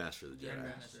Grandmaster of the Jedi.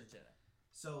 Grandmaster Jedi.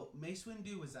 So Mace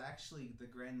Windu was actually the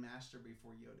Grand Master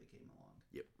before Yoda came along.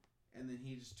 Yep. And then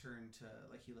he just turned to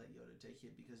like he let Yoda take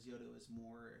it because Yoda was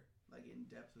more like in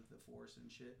depth with the Force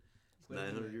and shit. He's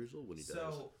 900 years old when he dies.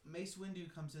 So Mace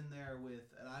Windu comes in there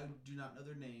with, and I do not know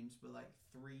their names, but like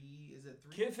three. Is it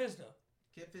three? Kit Fisto.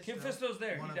 Kit Fisto's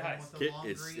there. One He of them dies. with the long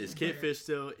It's green Kit hair,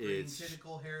 Fisto. green It's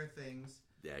tentacle hair things.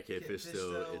 yeah, Kit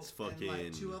Fisto. It's fucking and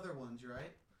like two other ones,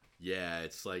 right? yeah.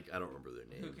 It's like I don't remember their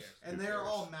names. Who cares? And Who they're cares?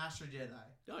 all Master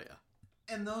Jedi. Oh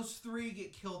yeah. And those three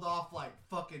get killed off like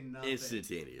fucking nothing.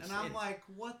 Instantaneous. And I'm like,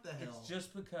 what the hell? It's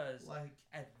just because like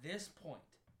at this point,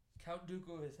 Count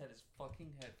Dooku has had his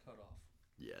fucking head cut off.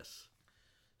 Yes.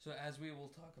 So as we will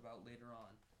talk about later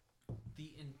on,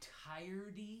 the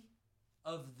entirety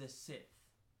of the Sith,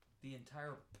 the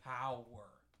entire power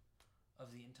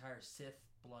of the entire Sith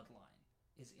bloodline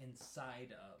is inside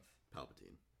of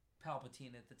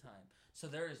Palpatine at the time. So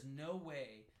there is no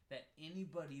way that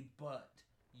anybody but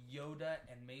Yoda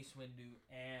and Mace Windu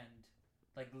and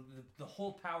like the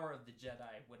whole power of the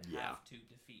Jedi would have to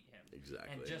defeat him. Exactly.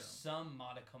 And just some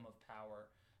modicum of power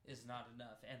is not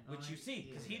enough. And which you see,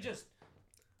 because he just...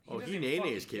 he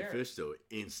nays Kit Fisto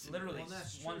instantly. Literally, well,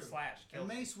 that's one true. slash and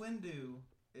kills him. Mace Windu,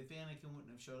 if Anakin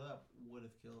wouldn't have showed up, would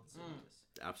have killed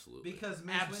Sidious. Absolutely. Because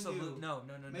Mace Windu, No.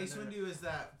 Mace Windu is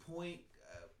that point,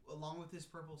 along with his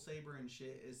purple saber and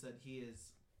shit, is that he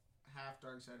is half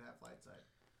dark side, half light side.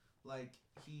 Like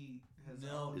he has.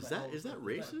 No, is that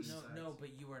racist? No, but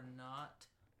you are not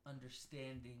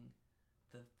understanding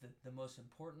the most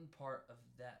important part of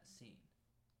that scene.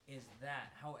 Is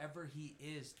that however he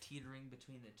is teetering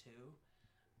between the two,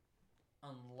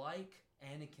 unlike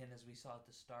Anakin, as we saw at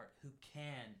the start, who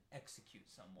can execute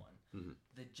someone,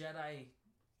 the Jedi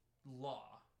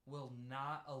law will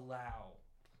not allow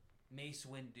Mace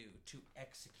Windu to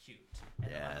execute an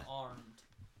unarmed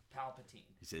Palpatine.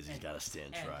 He says he's got to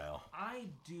stand trial. I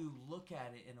do look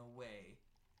at it in a way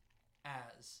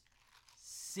as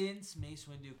since Mace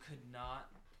Windu could not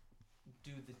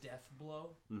do the death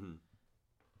blow,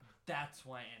 that's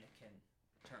why Anakin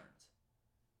turns.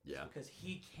 Yeah. Because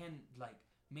he can, like,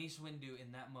 Mace Windu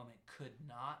in that moment could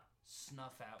not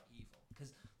snuff out evil.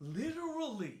 Because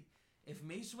literally, if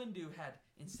Mace Windu had,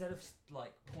 instead of,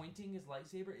 like, pointing his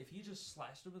lightsaber, if he just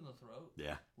slashed him in the throat,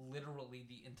 literally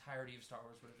the entirety of Star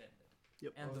Wars would have ended.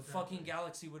 Yep. And the fucking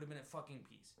galaxy would have been at fucking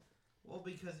peace. Well,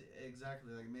 because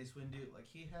exactly like Mace Windu, like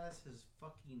he has his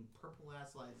fucking purple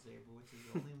ass lightsaber, which is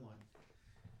the only one.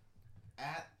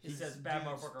 He says bad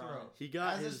motherfucker on it. He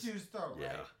got his dude's throat, yeah.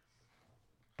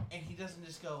 right? And he doesn't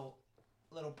just go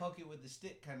little poke it with the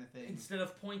stick kind of thing. Instead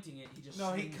of pointing it, he just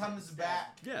no, he swings comes it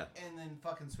back Yeah. and then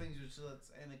fucking swings, which lets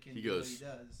Anakin He do goes, what he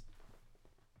does.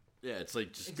 Yeah, it's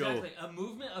like just exactly. go. A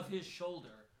movement of his shoulder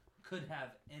could have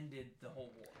ended the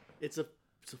whole war. It's a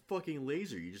fucking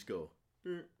laser. You just go.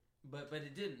 But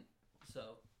it didn't. So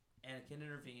Anakin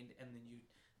intervened, and then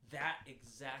that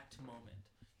exact moment,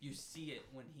 you see it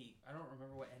when I don't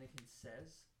remember what Anakin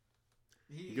says.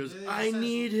 He goes, I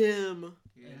need him.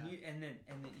 Yeah. And then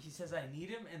he says, I need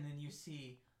him, and then you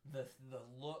see the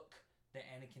look that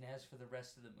Anakin has for the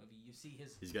rest of the movie. You see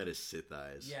He's got his Sith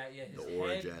eyes. Yeah, The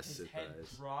orange ass his Sith head eyes.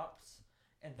 drops,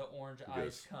 and the orange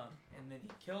eyes come, and then he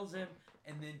kills him,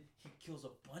 and then he kills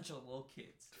a bunch of little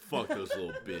kids. Fuck those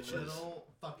little bitches. Little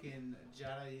fucking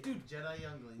Jedi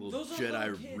younglings. Little Those are Jedi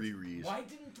little kids. Riri. Why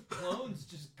didn't the clones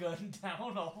just gun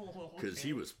down all the little Because he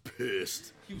kids? was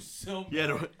pissed. He was so mad.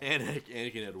 Yeah,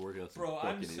 Anakin had to work out some Bro,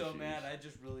 I'm fucking so issues. mad. I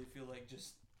just really feel like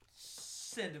just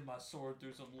sending my sword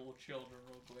through some little children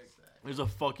real quick. There's a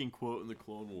fucking quote in the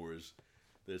Clone Wars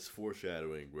that's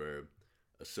foreshadowing where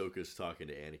Ahsoka's talking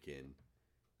to Anakin,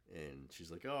 and she's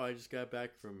like, "Oh, I just got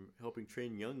back from helping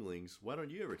train younglings. Why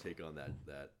don't you ever take on that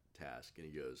task?" And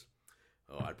he goes,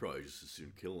 "Oh, I'd probably just as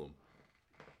soon kill him."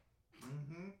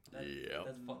 Mm-hmm.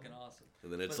 That's fucking awesome.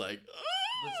 And then it's But- like,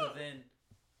 But so then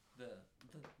the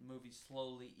movie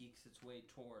slowly ekes its way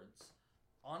towards.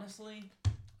 Honestly,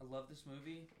 I love this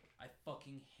movie. I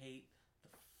fucking hate the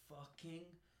fucking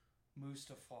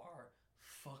Mustafar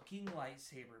fucking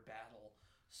lightsaber battle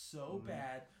so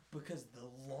bad because the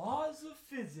laws of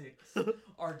physics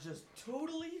are just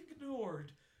totally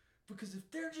ignored. Because if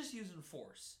they're just using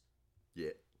force yeah,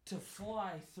 to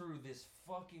fly through this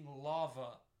fucking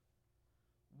lava,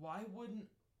 why wouldn't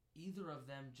either of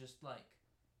them just like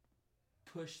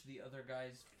push the other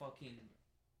guy's fucking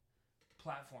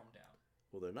platform down?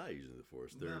 well, they're not using the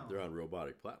Force. No. They're on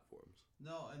robotic platforms.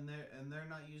 No, and they're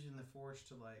not using the Force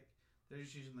to like. They're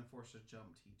just using the Force to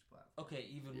jump to each platform. Okay,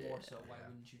 even more so. Why Yeah.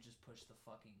 wouldn't you just push the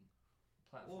fucking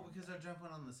platform? Well, because they're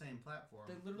jumping on the same platform.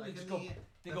 They literally like just in go.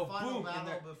 They the go final boom, and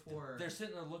battle before. they're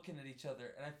sitting there looking at each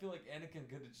other, and I feel like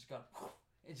Anakin could have just gone.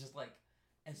 It's just like,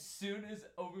 as soon as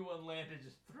Obi-Wan landed,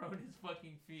 just thrown his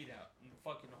fucking feet out, and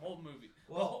fucking whole movie.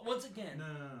 Well, once again,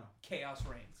 No. chaos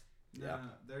reigns. Yeah. No.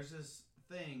 There's this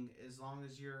thing. As long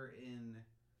as you're in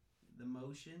the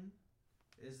motion,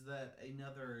 is that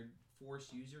another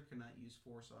Force user cannot use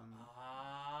Force on.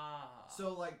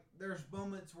 So like, there's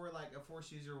moments where like a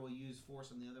Force user will use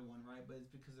Force on the other one, right? But it's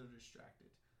because they're distracted.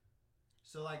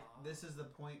 So like, this is the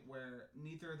point where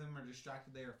neither of them are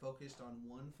distracted. They are focused on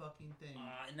one fucking thing.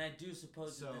 And I do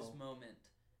suppose at this So- moment,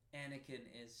 Anakin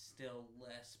is still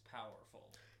less powerful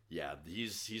Yeah,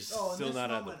 he's in still this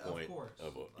not at the moment, of point course,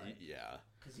 like- yeah.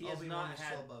 because he has Obi-Wan not is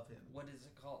had. still above him. What is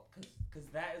it called? Because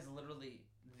that is literally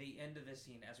the end of the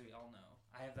scene, as we all know.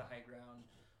 I have the high ground.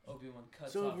 Obi-Wan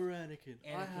cuts off. Sober Anakin, I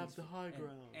Anakin's- have the high and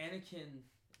ground. Anakin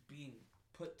being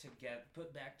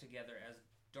put back together as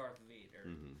Darth Vader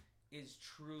Mm-hmm. is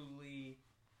truly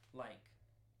like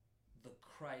the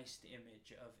Christ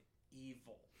image of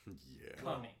evil Yeah.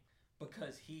 coming,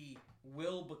 because he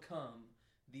will become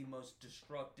the most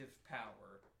destructive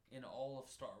power in all of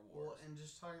Star Wars. Well, and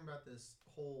just talking about this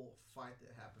whole fight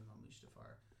that happened on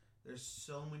Mustafar, there's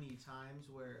so many times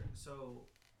where, so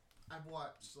I've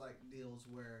watched like deals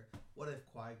where, what if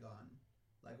Qui-Gon,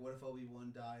 like what if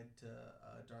Obi-Wan died to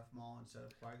Darth Maul instead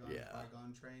of Qui-Gon? Yeah.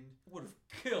 Qui-Gon trained. Would have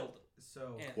killed.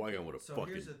 So And- Qui-Gon would have So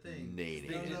fucking here's the thing. nailed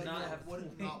They it. did not have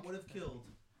would to not make- would have killed,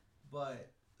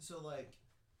 but so like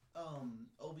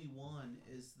Obi-Wan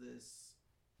is this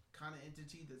kind of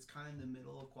entity that's kind of in the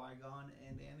middle of Qui-Gon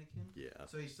and Anakin. Yeah.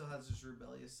 So he still has this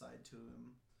rebellious side to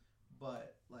him,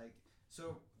 but like,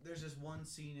 so there's this one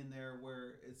scene in there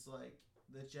where it's like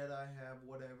the Jedi have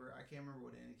whatever. I can't remember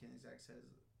what Anakin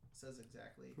says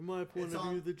exactly. From my point It's of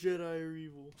on- view, the Jedi are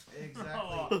evil. Exactly.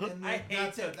 Oh, And I then hate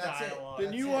that's the it. That's dialogue. it.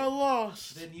 Then That's you it. are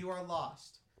lost. Then you are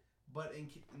lost. But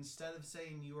instead of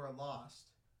saying you are lost,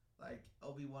 like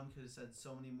Obi-Wan could have said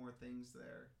so many more things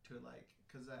there to like,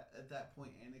 because at that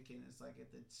point Anakin is like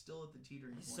still at the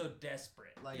teetering He's point. so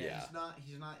desperate. Like Yeah.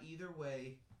 he's not either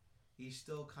way. He's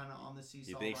still kind of on the seesaw.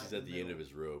 He thinks right he's in at the end of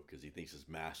his rope because he thinks he's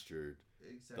mastered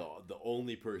exactly. the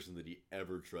only person that he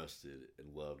ever trusted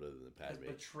and loved other than Has Padme.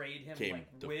 betrayed him came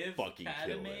like to with fucking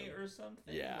kill Padme him. or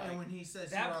something. Yeah. Like, And when he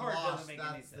says that you are part doesn't lost, make any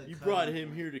that's sense. the You cutting brought him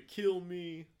point. here to kill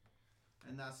me.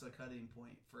 And that's the cutting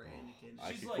point for Anakin.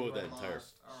 I She's could like, quote "You that are entire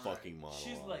lost." All right. fucking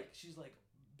monologue. she's like,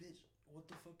 bitch, what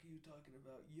the fuck are you talking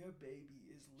about? Your baby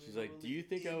is literally She's like, do you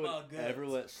think I in my would guts." ever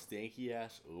let stanky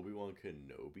ass Obi-Wan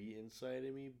Kenobi inside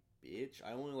of me, bitch?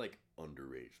 I only like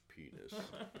underage penis.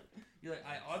 You're like,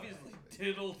 I obviously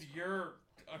diddled your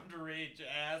underage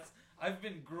ass. I've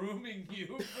been grooming you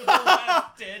for the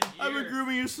last 10 years. I've been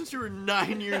grooming you since you were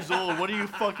 9 years old. What do you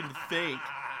fucking think?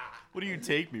 What do you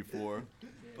take me for?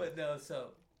 But no, so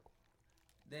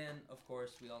then of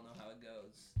course we all know how it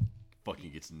goes.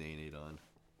 Fucking gets nay-nayed on.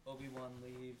 Obi-Wan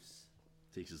leaves.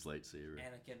 Takes his lightsaber.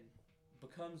 Anakin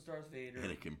becomes Darth Vader.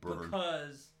 Anakin burn.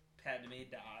 Because Padme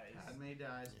dies. Padme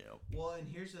dies. Yep. Well, and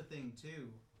here's the thing too,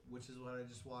 which is what I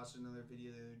just watched another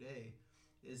video the other day,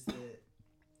 is that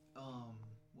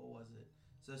what was it?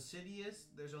 So Sidious,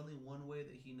 there's only one way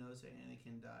that he knows that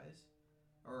Anakin dies,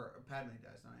 or Padme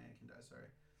dies, not Anakin dies. Sorry,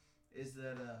 is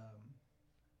that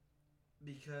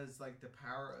because like the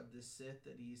power of the Sith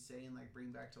that he's saying like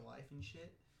bring back to life and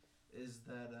shit, is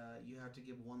that you have to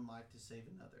give one life to save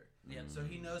another. Yep. So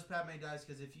he knows Padme dies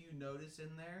because if you notice in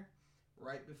there,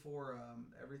 right before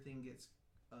everything gets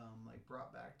like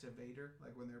brought back to Vader,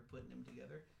 like when they're putting him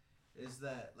together, is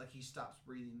that like he stops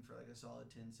breathing for like a solid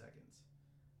 10 seconds.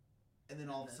 And then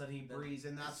all of a sudden he breathes,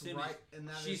 and that's right, and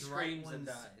that she is right screams when and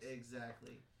dies.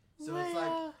 Exactly. So it's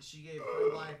like she gave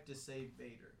her life to save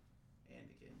Vader,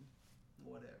 Anakin,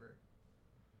 whatever.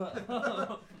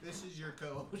 This is your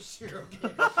co-host. You're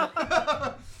okay.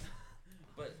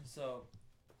 But so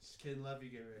Just kidding, love you,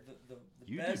 Gary. the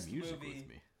You best do music movie with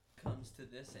me. comes to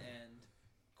this end,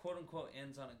 quote unquote,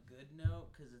 ends on a good note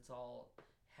because it's all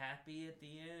happy at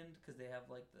the end because they have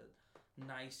like the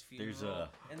nice funeral. There's a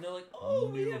and they're like, oh,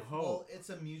 we New have Hope. Well, it's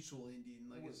a mutual ending.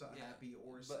 Like it's not Yeah. happy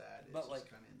or But- sad. It's but, just like,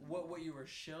 kind of what you were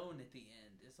shown at the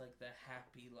end is like the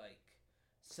happy like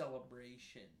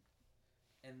celebration,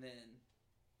 and then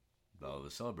no,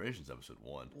 the Celebrations episode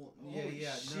 1. Well, holy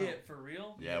shit, for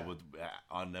real? Yeah, Yeah. with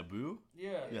on Naboo.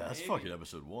 Yeah, Yeah, that's maybe. fucking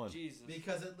episode 1. Jesus.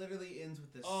 because it literally ends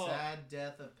with the Oh. sad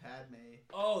death of Padme.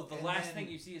 Oh, the And last then- thing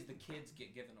you see is the kids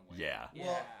get given away. Yeah.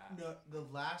 Well, no, the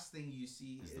last thing you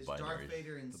see Is is the Darth binary-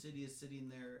 Vader and Sidious sitting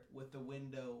there with the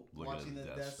window Looking at watching the the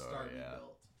Death Death Star, Star be yeah.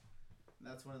 built. And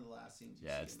that's one of the last scenes you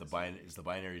Yeah, see. it's in the this movie. it's the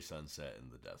binary sunset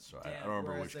and the Death Star. I Damn, don't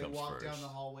remember Whereas which they comes walk first. down the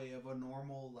hallway of a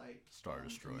normal like Star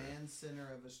Destroyer. command center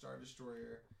of a Star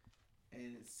Destroyer,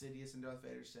 and it's Sidious and Darth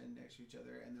Vader standing next to each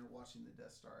other, and they're watching the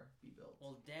Death Star be built.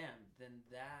 Well, damn. Then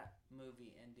that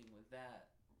movie ending with that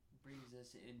brings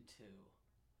us into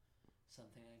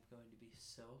something I'm going to be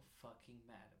so fucking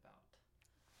mad about,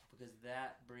 because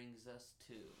that brings us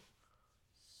to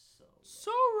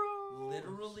Solo.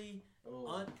 Literally,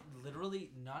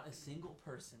 literally, not a single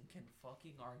person can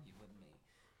fucking argue with me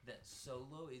that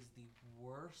Solo is the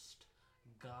worst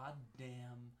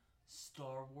goddamn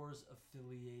Star Wars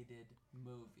affiliated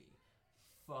movie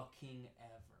fucking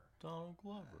ever. Donald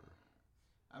Glover.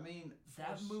 I mean,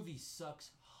 That movie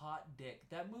sucks hot dick.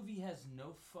 That movie has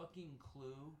no fucking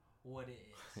clue what it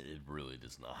is. It really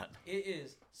does not. It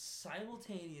is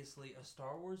simultaneously a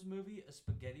Star Wars movie, a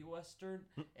spaghetti western,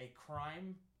 a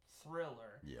crime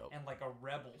thriller, Yep. and like a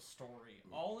rebel story,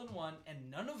 all in one,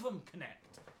 and none of them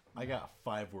connect. I got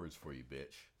 5 words for you,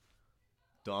 bitch.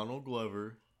 Donald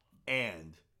Glover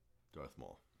and Darth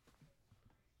Maul.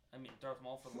 I mean, Darth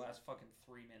Maul for the last fucking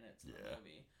 3 minutes of the Yeah.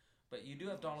 movie. But you do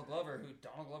have Donald Glover, who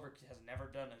Donald Glover has never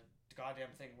done a goddamn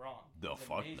thing wrong. No, He's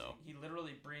fuck amazing. no. He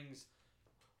literally brings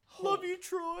hope. Love you,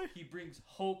 Troy. He brings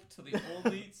hope to the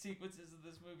only sequences of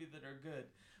this movie that are good.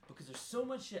 Because there's so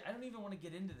much shit. I don't even want to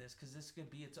get into this because this could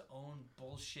be its own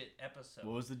bullshit episode.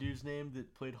 What was the dude's name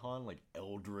that played Han? Like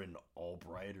Eldrin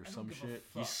Albright or I don't some give a shit?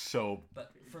 fuck. He's so...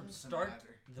 But from doesn't start,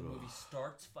 matter. the movie Ugh.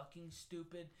 starts fucking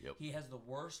stupid. Yep. He has the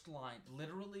worst line.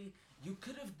 Literally, you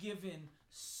could have given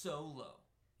Solo.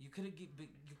 You could have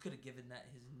given that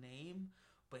his name,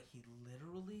 but he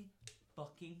literally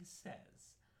fucking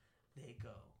says, they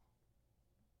go,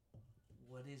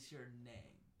 what is your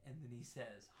name? And then he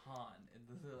says, Han. And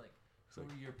then they're like, who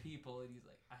are your people? And he's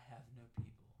like, I have no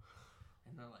people.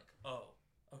 And they're like, oh,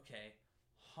 okay.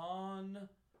 Han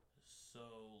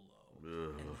Solo.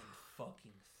 Ugh. And then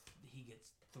fucking he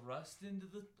gets thrust into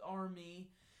the army,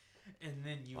 and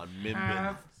then you On Minbin.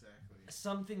 have Exactly.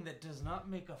 something that does not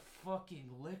make a fucking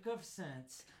lick of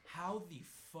sense. How the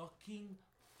fucking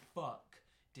fuck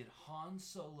did Han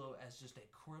Solo, as just a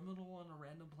criminal on a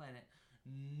random planet,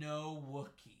 know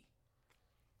Wookiee?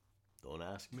 Don't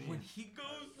ask me. When he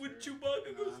goes, when True.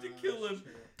 Chewbacca goes to kill him,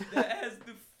 that has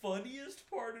the funniest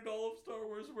part in all of Star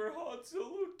Wars, where Han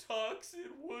Solo talks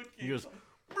in Wookiee. He goes,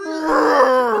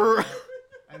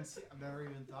 And see, I've never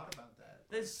even thought about that.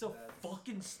 That's so That's-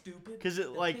 fucking stupid. 'Cause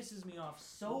it, like- pisses me off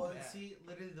so bad. See,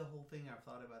 literally the whole thing I've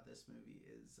thought about this movie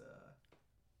is,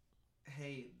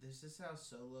 hey, this is how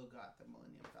Solo got the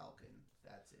Millennium Falcon.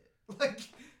 That's it. Like,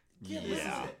 this is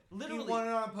it. Literally. He won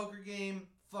it on a poker game.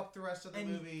 Fuck the rest of the And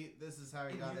movie. This is how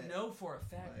he got it. You know for a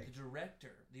fact, Like-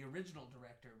 the original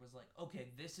director, was like, okay,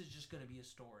 this is just going to be a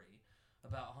story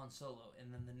about Han Solo.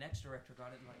 And then the next director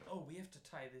got it and like, oh, we have to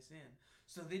tie this in.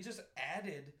 So they just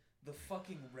added the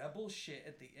fucking rebel shit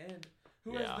at the end,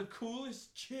 who Yeah. has the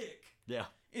coolest chick Yeah.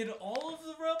 in all of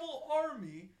the rebel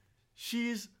army.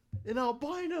 She's an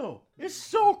albino. It's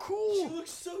so cool. She looks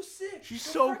so sick. She's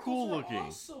Her so freckles cool are looking.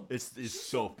 Awesome. It's She's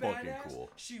so fucking badass. cool.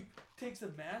 She takes the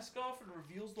mask off and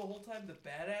reveals the whole time the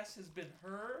badass has been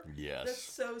her. Yes. That's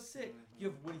so sick. You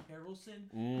have Woody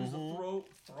Harrelson, who's Mhm. a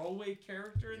throwaway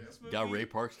character in this movie. Got Ray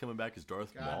Parks coming back as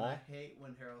Darth God, Maul. I hate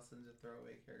when Harrelson's a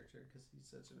throwaway character because he's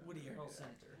such an Woody underrated Harrelson,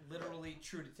 actor. literally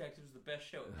True Detective is the best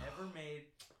show ever made.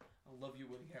 I love you,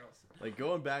 Woody Harrelson. Like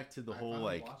going back to the I whole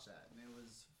finally like watched that and it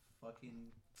was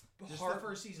fucking. Just Heart- the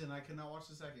first season. I could not watch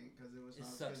the second because it was It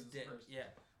not as sucks good as dick. the first. Yeah,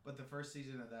 But the first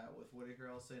season of that with Woody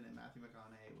Harrelson and Matthew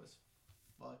McConaughey was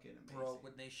fucking amazing. bro.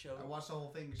 When they show, I watched the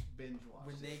whole thing, just binge watched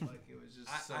When it. they- Like it was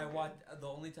just. so I good. watched the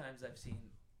only times I've seen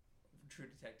True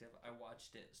Detective. I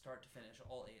watched it start to finish,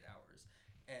 all 8 hours,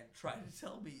 and try to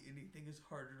tell me anything is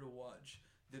harder to watch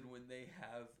than when they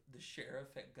have the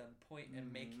sheriff at gunpoint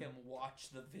and make him watch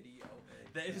the video.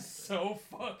 That is so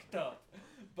fucked up.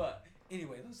 But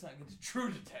anyway, let's not get to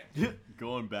True Detective.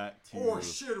 going back to Or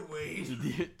should we?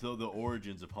 to the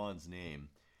origins of Han's name.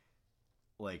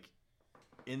 Like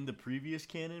in the previous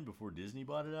canon before Disney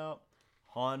bought it out,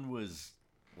 Han was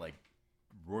like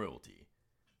royalty.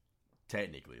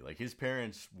 Technically, like his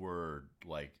parents were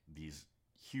like these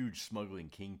huge smuggling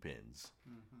kingpins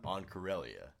on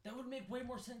Corellia. That would make way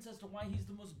more sense as to why he's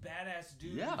the most badass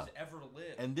dude Yeah. who's ever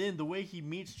lived. And then the way he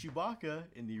meets Chewbacca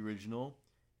in the original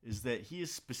is that he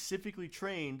is specifically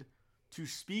trained to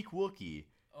speak Wookiee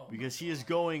Oh my because he is God.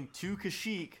 going to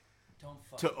Kashyyyk Don't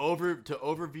fuck. to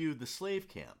overview the slave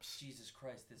camps. Jesus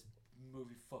Christ, this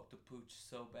movie fucked the pooch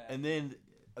so bad. And then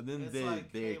It's they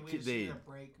like, they hey, we just they need a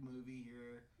break movie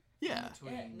here. yeah. in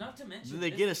between. yeah, not to mention Then they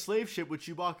this- get a slave ship with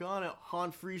Chewbacca on it.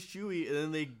 Han frees Chewie, and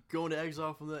then they go into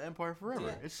exile from the Empire forever.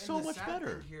 Yeah, It's and so the much sad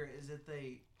better. thing here is that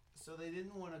they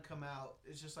didn't want to come out.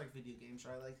 It's just like video games,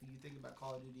 right? Like you think about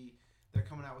Call of Duty, they're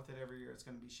coming out with it every year. It's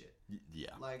gonna be shit.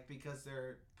 Yeah. Like because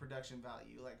their production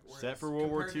value, like Except for World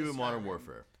War compared II to and Modern Skyrim,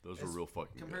 Warfare, those were it's real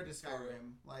fucking compared good. to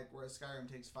Skyrim, like whereas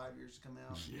Skyrim takes 5 years to come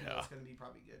out. You know, Yeah. it's gonna be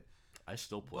probably good. I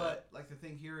still play. But like the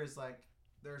thing here is like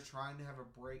they're trying to have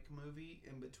a break movie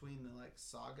in between the like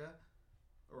saga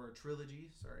or trilogy.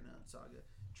 Sorry, not saga,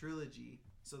 trilogy.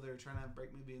 So they're trying to have a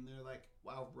break movie, and they're like,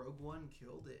 "Wow, Rogue One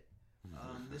killed it."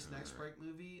 This next break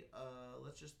movie,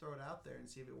 let's just throw it out there and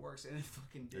see if it works. And it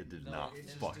fucking didn't. did No, not it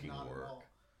just fucking did not work. At all.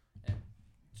 And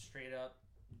straight up,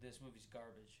 this movie's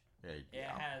garbage. It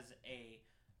Yeah. has a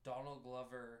Donald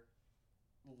Glover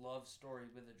love story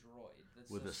with a droid. That's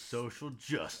With so a social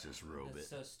justice That's robot.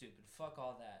 so stupid. Fuck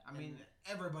all that. I mean,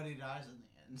 everybody dies in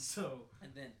the end, so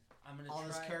and then I'm gonna all try.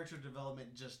 this character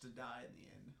development just to die in the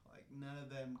end. Like none of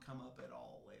them come up at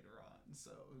all later on.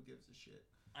 So who gives a shit?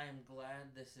 I am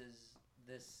glad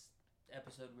this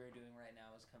episode we're doing right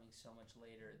now is coming so much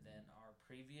later than our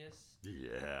previous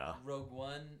Yeah. Rogue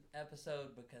One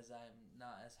episode because I'm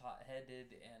not as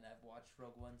hot-headed and I've watched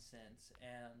Rogue One since.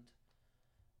 And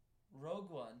Rogue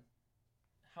One,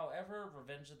 however,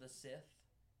 Revenge of the Sith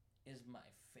is my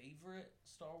favorite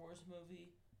Star Wars movie,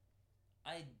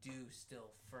 I do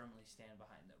still firmly stand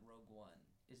behind that Rogue One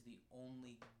is the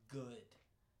only good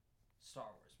Star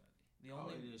Wars movie. The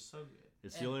only it is so good.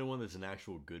 It's the only one that's an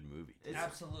actual good movie.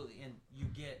 Absolutely, and you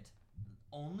get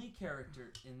only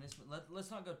character in this. Let's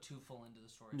not go too full into the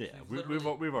story. Yeah, We've we've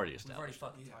already we've already established.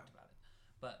 fucking talked about it.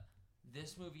 But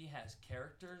this movie has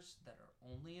characters that are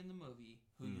only in the movie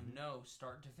who you know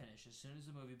start to finish as soon as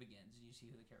the movie begins and you see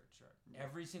who the characters are.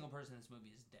 Every single person in this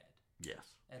movie is dead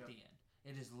Yes. at the end.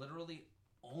 It is literally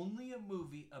only a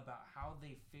movie about how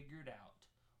they figured out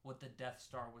what the Death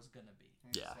Star was going to be.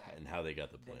 Yeah, and how they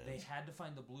got the They plans. had to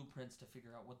find the blueprints to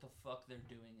figure out what the fuck they're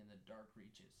doing in the Dark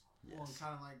Reaches. Well, Yes.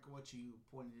 kind of like what you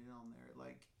pointed in on there,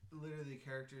 like literally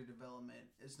character development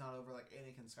is not over like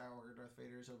Anakin Skywalker, Darth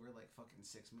Vader is over like fucking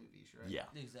 6 movies, right? Yeah.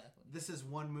 Exactly. This is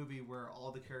one movie where all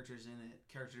the characters in it,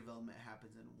 character development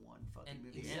happens in one fucking And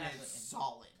movie, exactly. and it's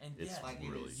solid. And It's yes, like it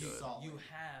really is good. solid. you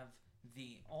have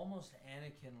the almost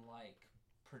Anakin-like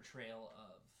portrayal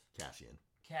of Cassian.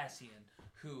 Cassian,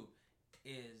 who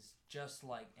is just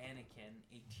like Anakin,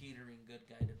 a teetering good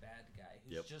guy to bad guy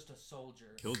who's just a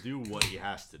soldier. He'll do what he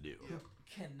has to do. Who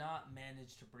cannot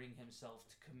manage to bring himself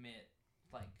to commit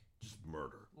just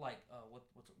murder, what's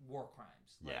war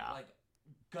crimes. Like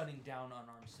gunning down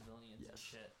unarmed civilians and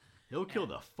shit. He'll kill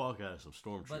the fuck out of some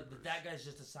stormtroopers. But that guy's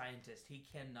just a scientist. He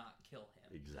cannot kill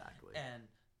him. Exactly. And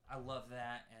I love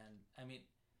that. And I mean,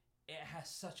 it has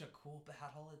such a cool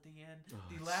battle at the end.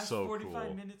 The last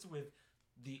 45 minutes with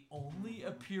the only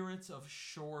appearance of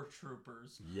shore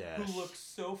troopers who look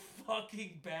so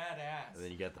fucking badass. And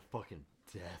then you got the fucking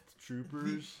death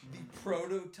troopers. The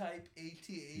prototype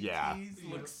AT-ATs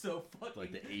look so fucking...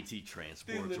 Like the AT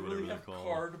transports they or whatever they're have called.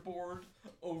 Cardboard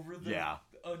over the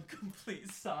incomplete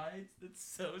sides. That's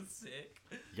so sick.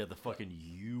 You got the fucking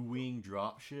U-Wing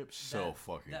dropship. So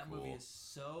fucking that cool. That movie is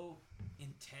so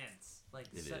intense. Like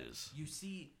it is. You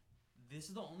see, this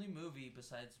is the only movie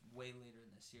besides way later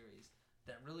in the series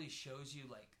that really shows you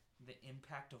like the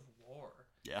impact of war.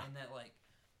 Yeah. And that like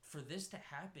for this to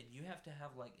happen, you have to have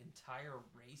like entire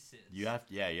races. You have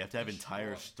to have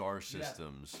entire star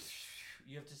systems.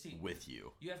 You have to see with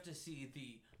you. You have to see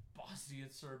the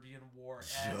Bosnian-Serbian War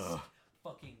as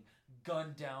fucking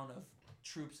gun down of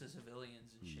troops as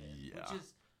civilians and shit. Yeah. Which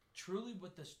is truly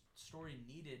what the story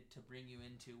needed to bring you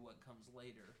into what comes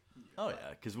later. Oh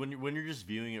yeah, because when you're just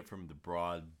viewing it from the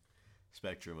broad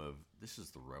spectrum of this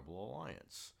is the Rebel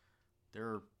Alliance,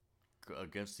 they're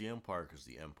against the Empire because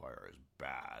the Empire is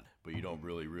bad, but you don't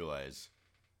really realize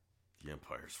the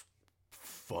Empire's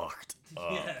fucked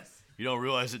up. Yes. You don't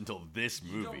realize it until this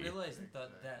movie. You don't realize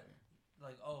that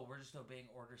like, oh, we're just obeying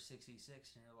Order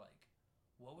 66, and you're like,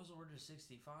 what was Order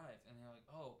 65? And you're like,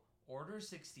 oh, Order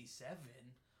 67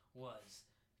 was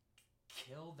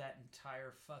kill that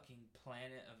entire fucking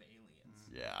planet of aliens.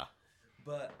 Yeah.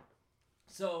 But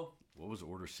so what was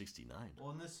Order 69?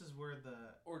 Well, and this is where the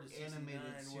Order animated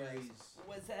series.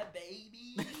 What's that,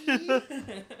 baby?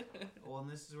 Well, and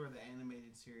this is where the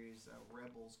animated series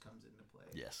Rebels comes into play.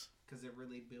 Yes. Because it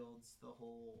really builds the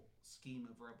whole scheme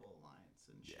of Rebel Alliance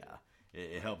and shit. Yeah.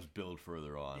 It helps build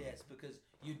further on. Yes, because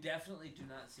you definitely do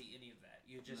not see any of that.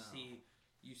 You just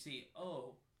see,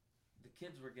 oh, the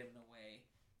kids were given away.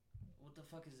 What the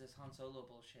fuck is this Han Solo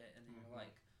bullshit? And then you're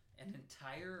like, an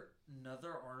entire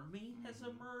another army has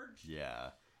emerged? Yeah.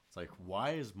 It's like,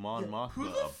 why is Mon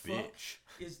Mothma a bitch?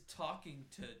 Is talking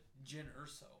to Jyn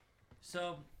Erso.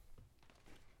 So,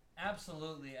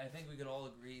 absolutely, I think we could all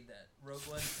agree that Rogue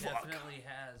One definitely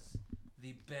has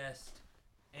the best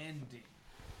ending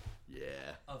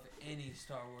of any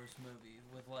Star Wars movie,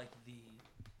 with like the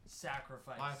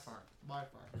sacrifice. By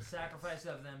far. The sacrifice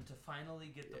of them to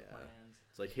finally get the plans.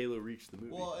 It's like Halo reached the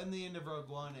movie. Well, in the end of Rogue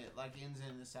One, it like ends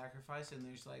in the sacrifice, and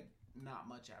there's like not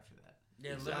much after that.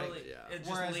 Yeah, literally. It just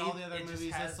whereas all the other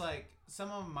movies, it's like some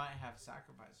of them might have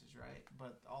sacrifices, right?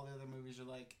 But all the other movies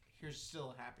are like, here's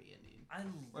still a happy ending.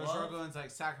 Whereas Rogue One's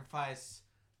like sacrifice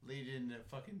leading to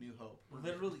fucking New Hope.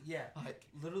 Literally, yeah. Like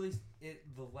literally,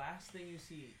 the last thing you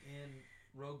see in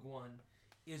Rogue One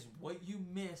is what you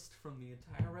missed from the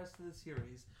entire rest of the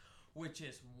series, which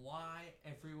is why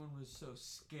everyone was so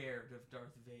scared of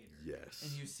Darth Vader. Yes.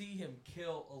 And you see him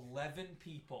kill 11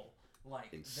 people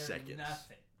like in they're seconds.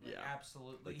 Nothing. Like,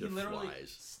 absolutely. Like he literally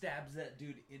stabs that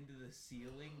dude into the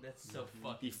ceiling. That's so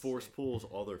fucking He force sick. pulls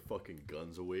all their fucking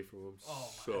guns away from him. Oh,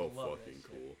 so fucking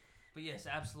cool. But yes,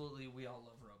 absolutely, we all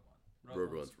love Rogue One.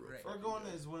 Rogue One's great. Rogue One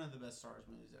is one of the best Star Wars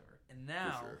movies ever. And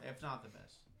now, if not the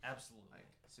best. Absolutely. Like,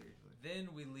 seriously. Then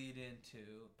we lead into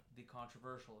the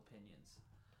controversial opinions.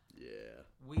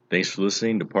 Yeah. Thanks for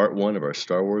listening to part 1 of our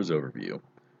Star Wars overview.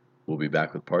 We'll be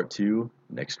back with part 2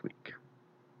 next week.